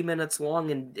 3 minutes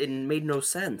long and made no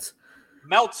sense.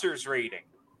 Meltzer's rating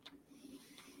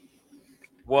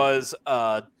was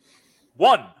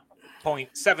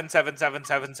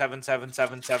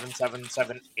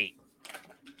 1.7777777778.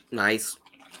 Nice.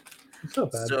 It's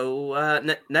not bad.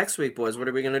 So next week, boys, what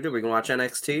are we going to do? We're going to watch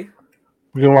NXT?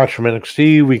 We're going to watch from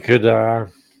NXT. We could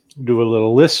do a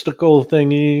little listicle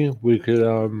thingy. We could...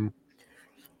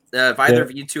 if either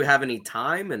of you two have any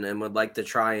time and would like to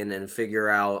try and figure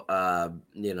out,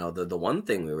 the one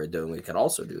thing we were doing, we could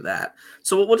also do that.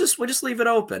 So we'll just leave it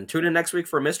open. Tune in next week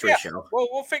for a mystery show. Well,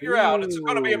 we'll figure out. It's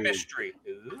going to be a mystery.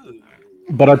 Ooh.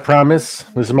 But I promise,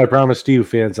 this is my promise to you,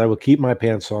 fans, I will keep my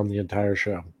pants on the entire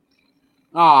show.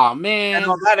 Oh man! And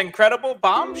on that incredible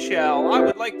bombshell, I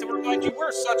would like to remind you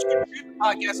we're such good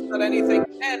podcast about anything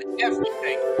and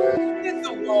everything in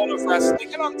the world of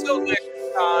wrestling. And until next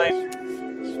time.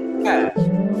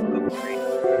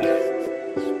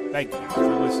 Thank you for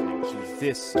listening to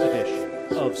this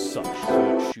edition of Such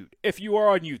Good Shoot. If you are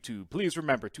on YouTube, please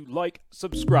remember to like,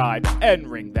 subscribe,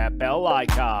 and ring that bell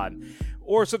icon.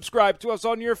 Or subscribe to us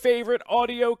on your favorite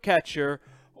audio catcher.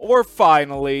 Or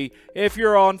finally, if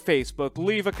you're on Facebook,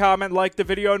 leave a comment, like the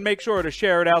video, and make sure to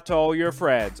share it out to all your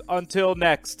friends. Until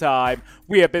next time,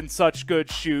 we have been Such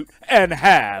Good Shoot, and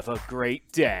have a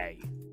great day.